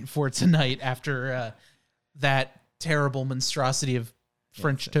off point for tonight after that terrible monstrosity of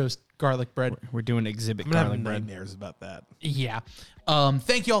French toast garlic bread. We're doing exhibit I'm gonna have garlic bread. nightmares about that. Yeah.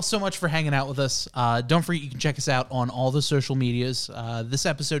 Thank you all so much for hanging out with us. Don't forget, you can check us out on all the social medias. This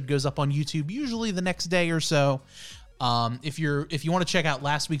episode goes up on YouTube usually the next day or so. If you want to check out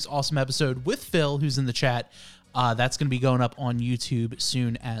last week's awesome episode with Phil, who's in the chat, that's going to be going up on YouTube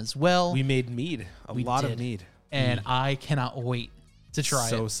soon as well. We made mead. A lot did. of mead. And I cannot wait to try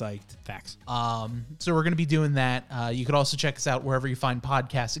So it. psyched. Facts. So we're going to be doing that. You could also check us out wherever you find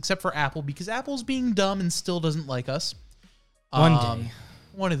podcasts, except for Apple, because Apple's being dumb and still doesn't like us. One day.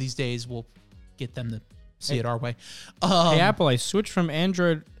 One of these days, we'll get them to see it our way. Hey, Apple, I switched from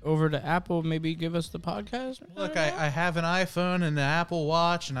Android over to Apple. Maybe give us the podcast? Look, I have an iPhone and an Apple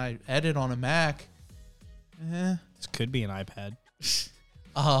Watch, and I edit on a Mac. This could be an iPad.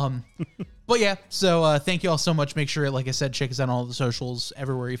 But yeah, so thank you all so much. Make sure, like I said, check us out on all the socials,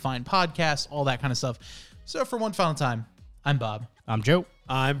 everywhere you find podcasts, all that kind of stuff. So for one final time, I'm Bob. I'm Joe.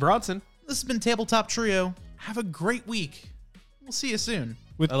 I'm Bronson. This has been Tabletop Trio. Have a great week. We'll see you soon.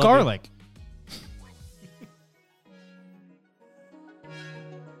 With garlic.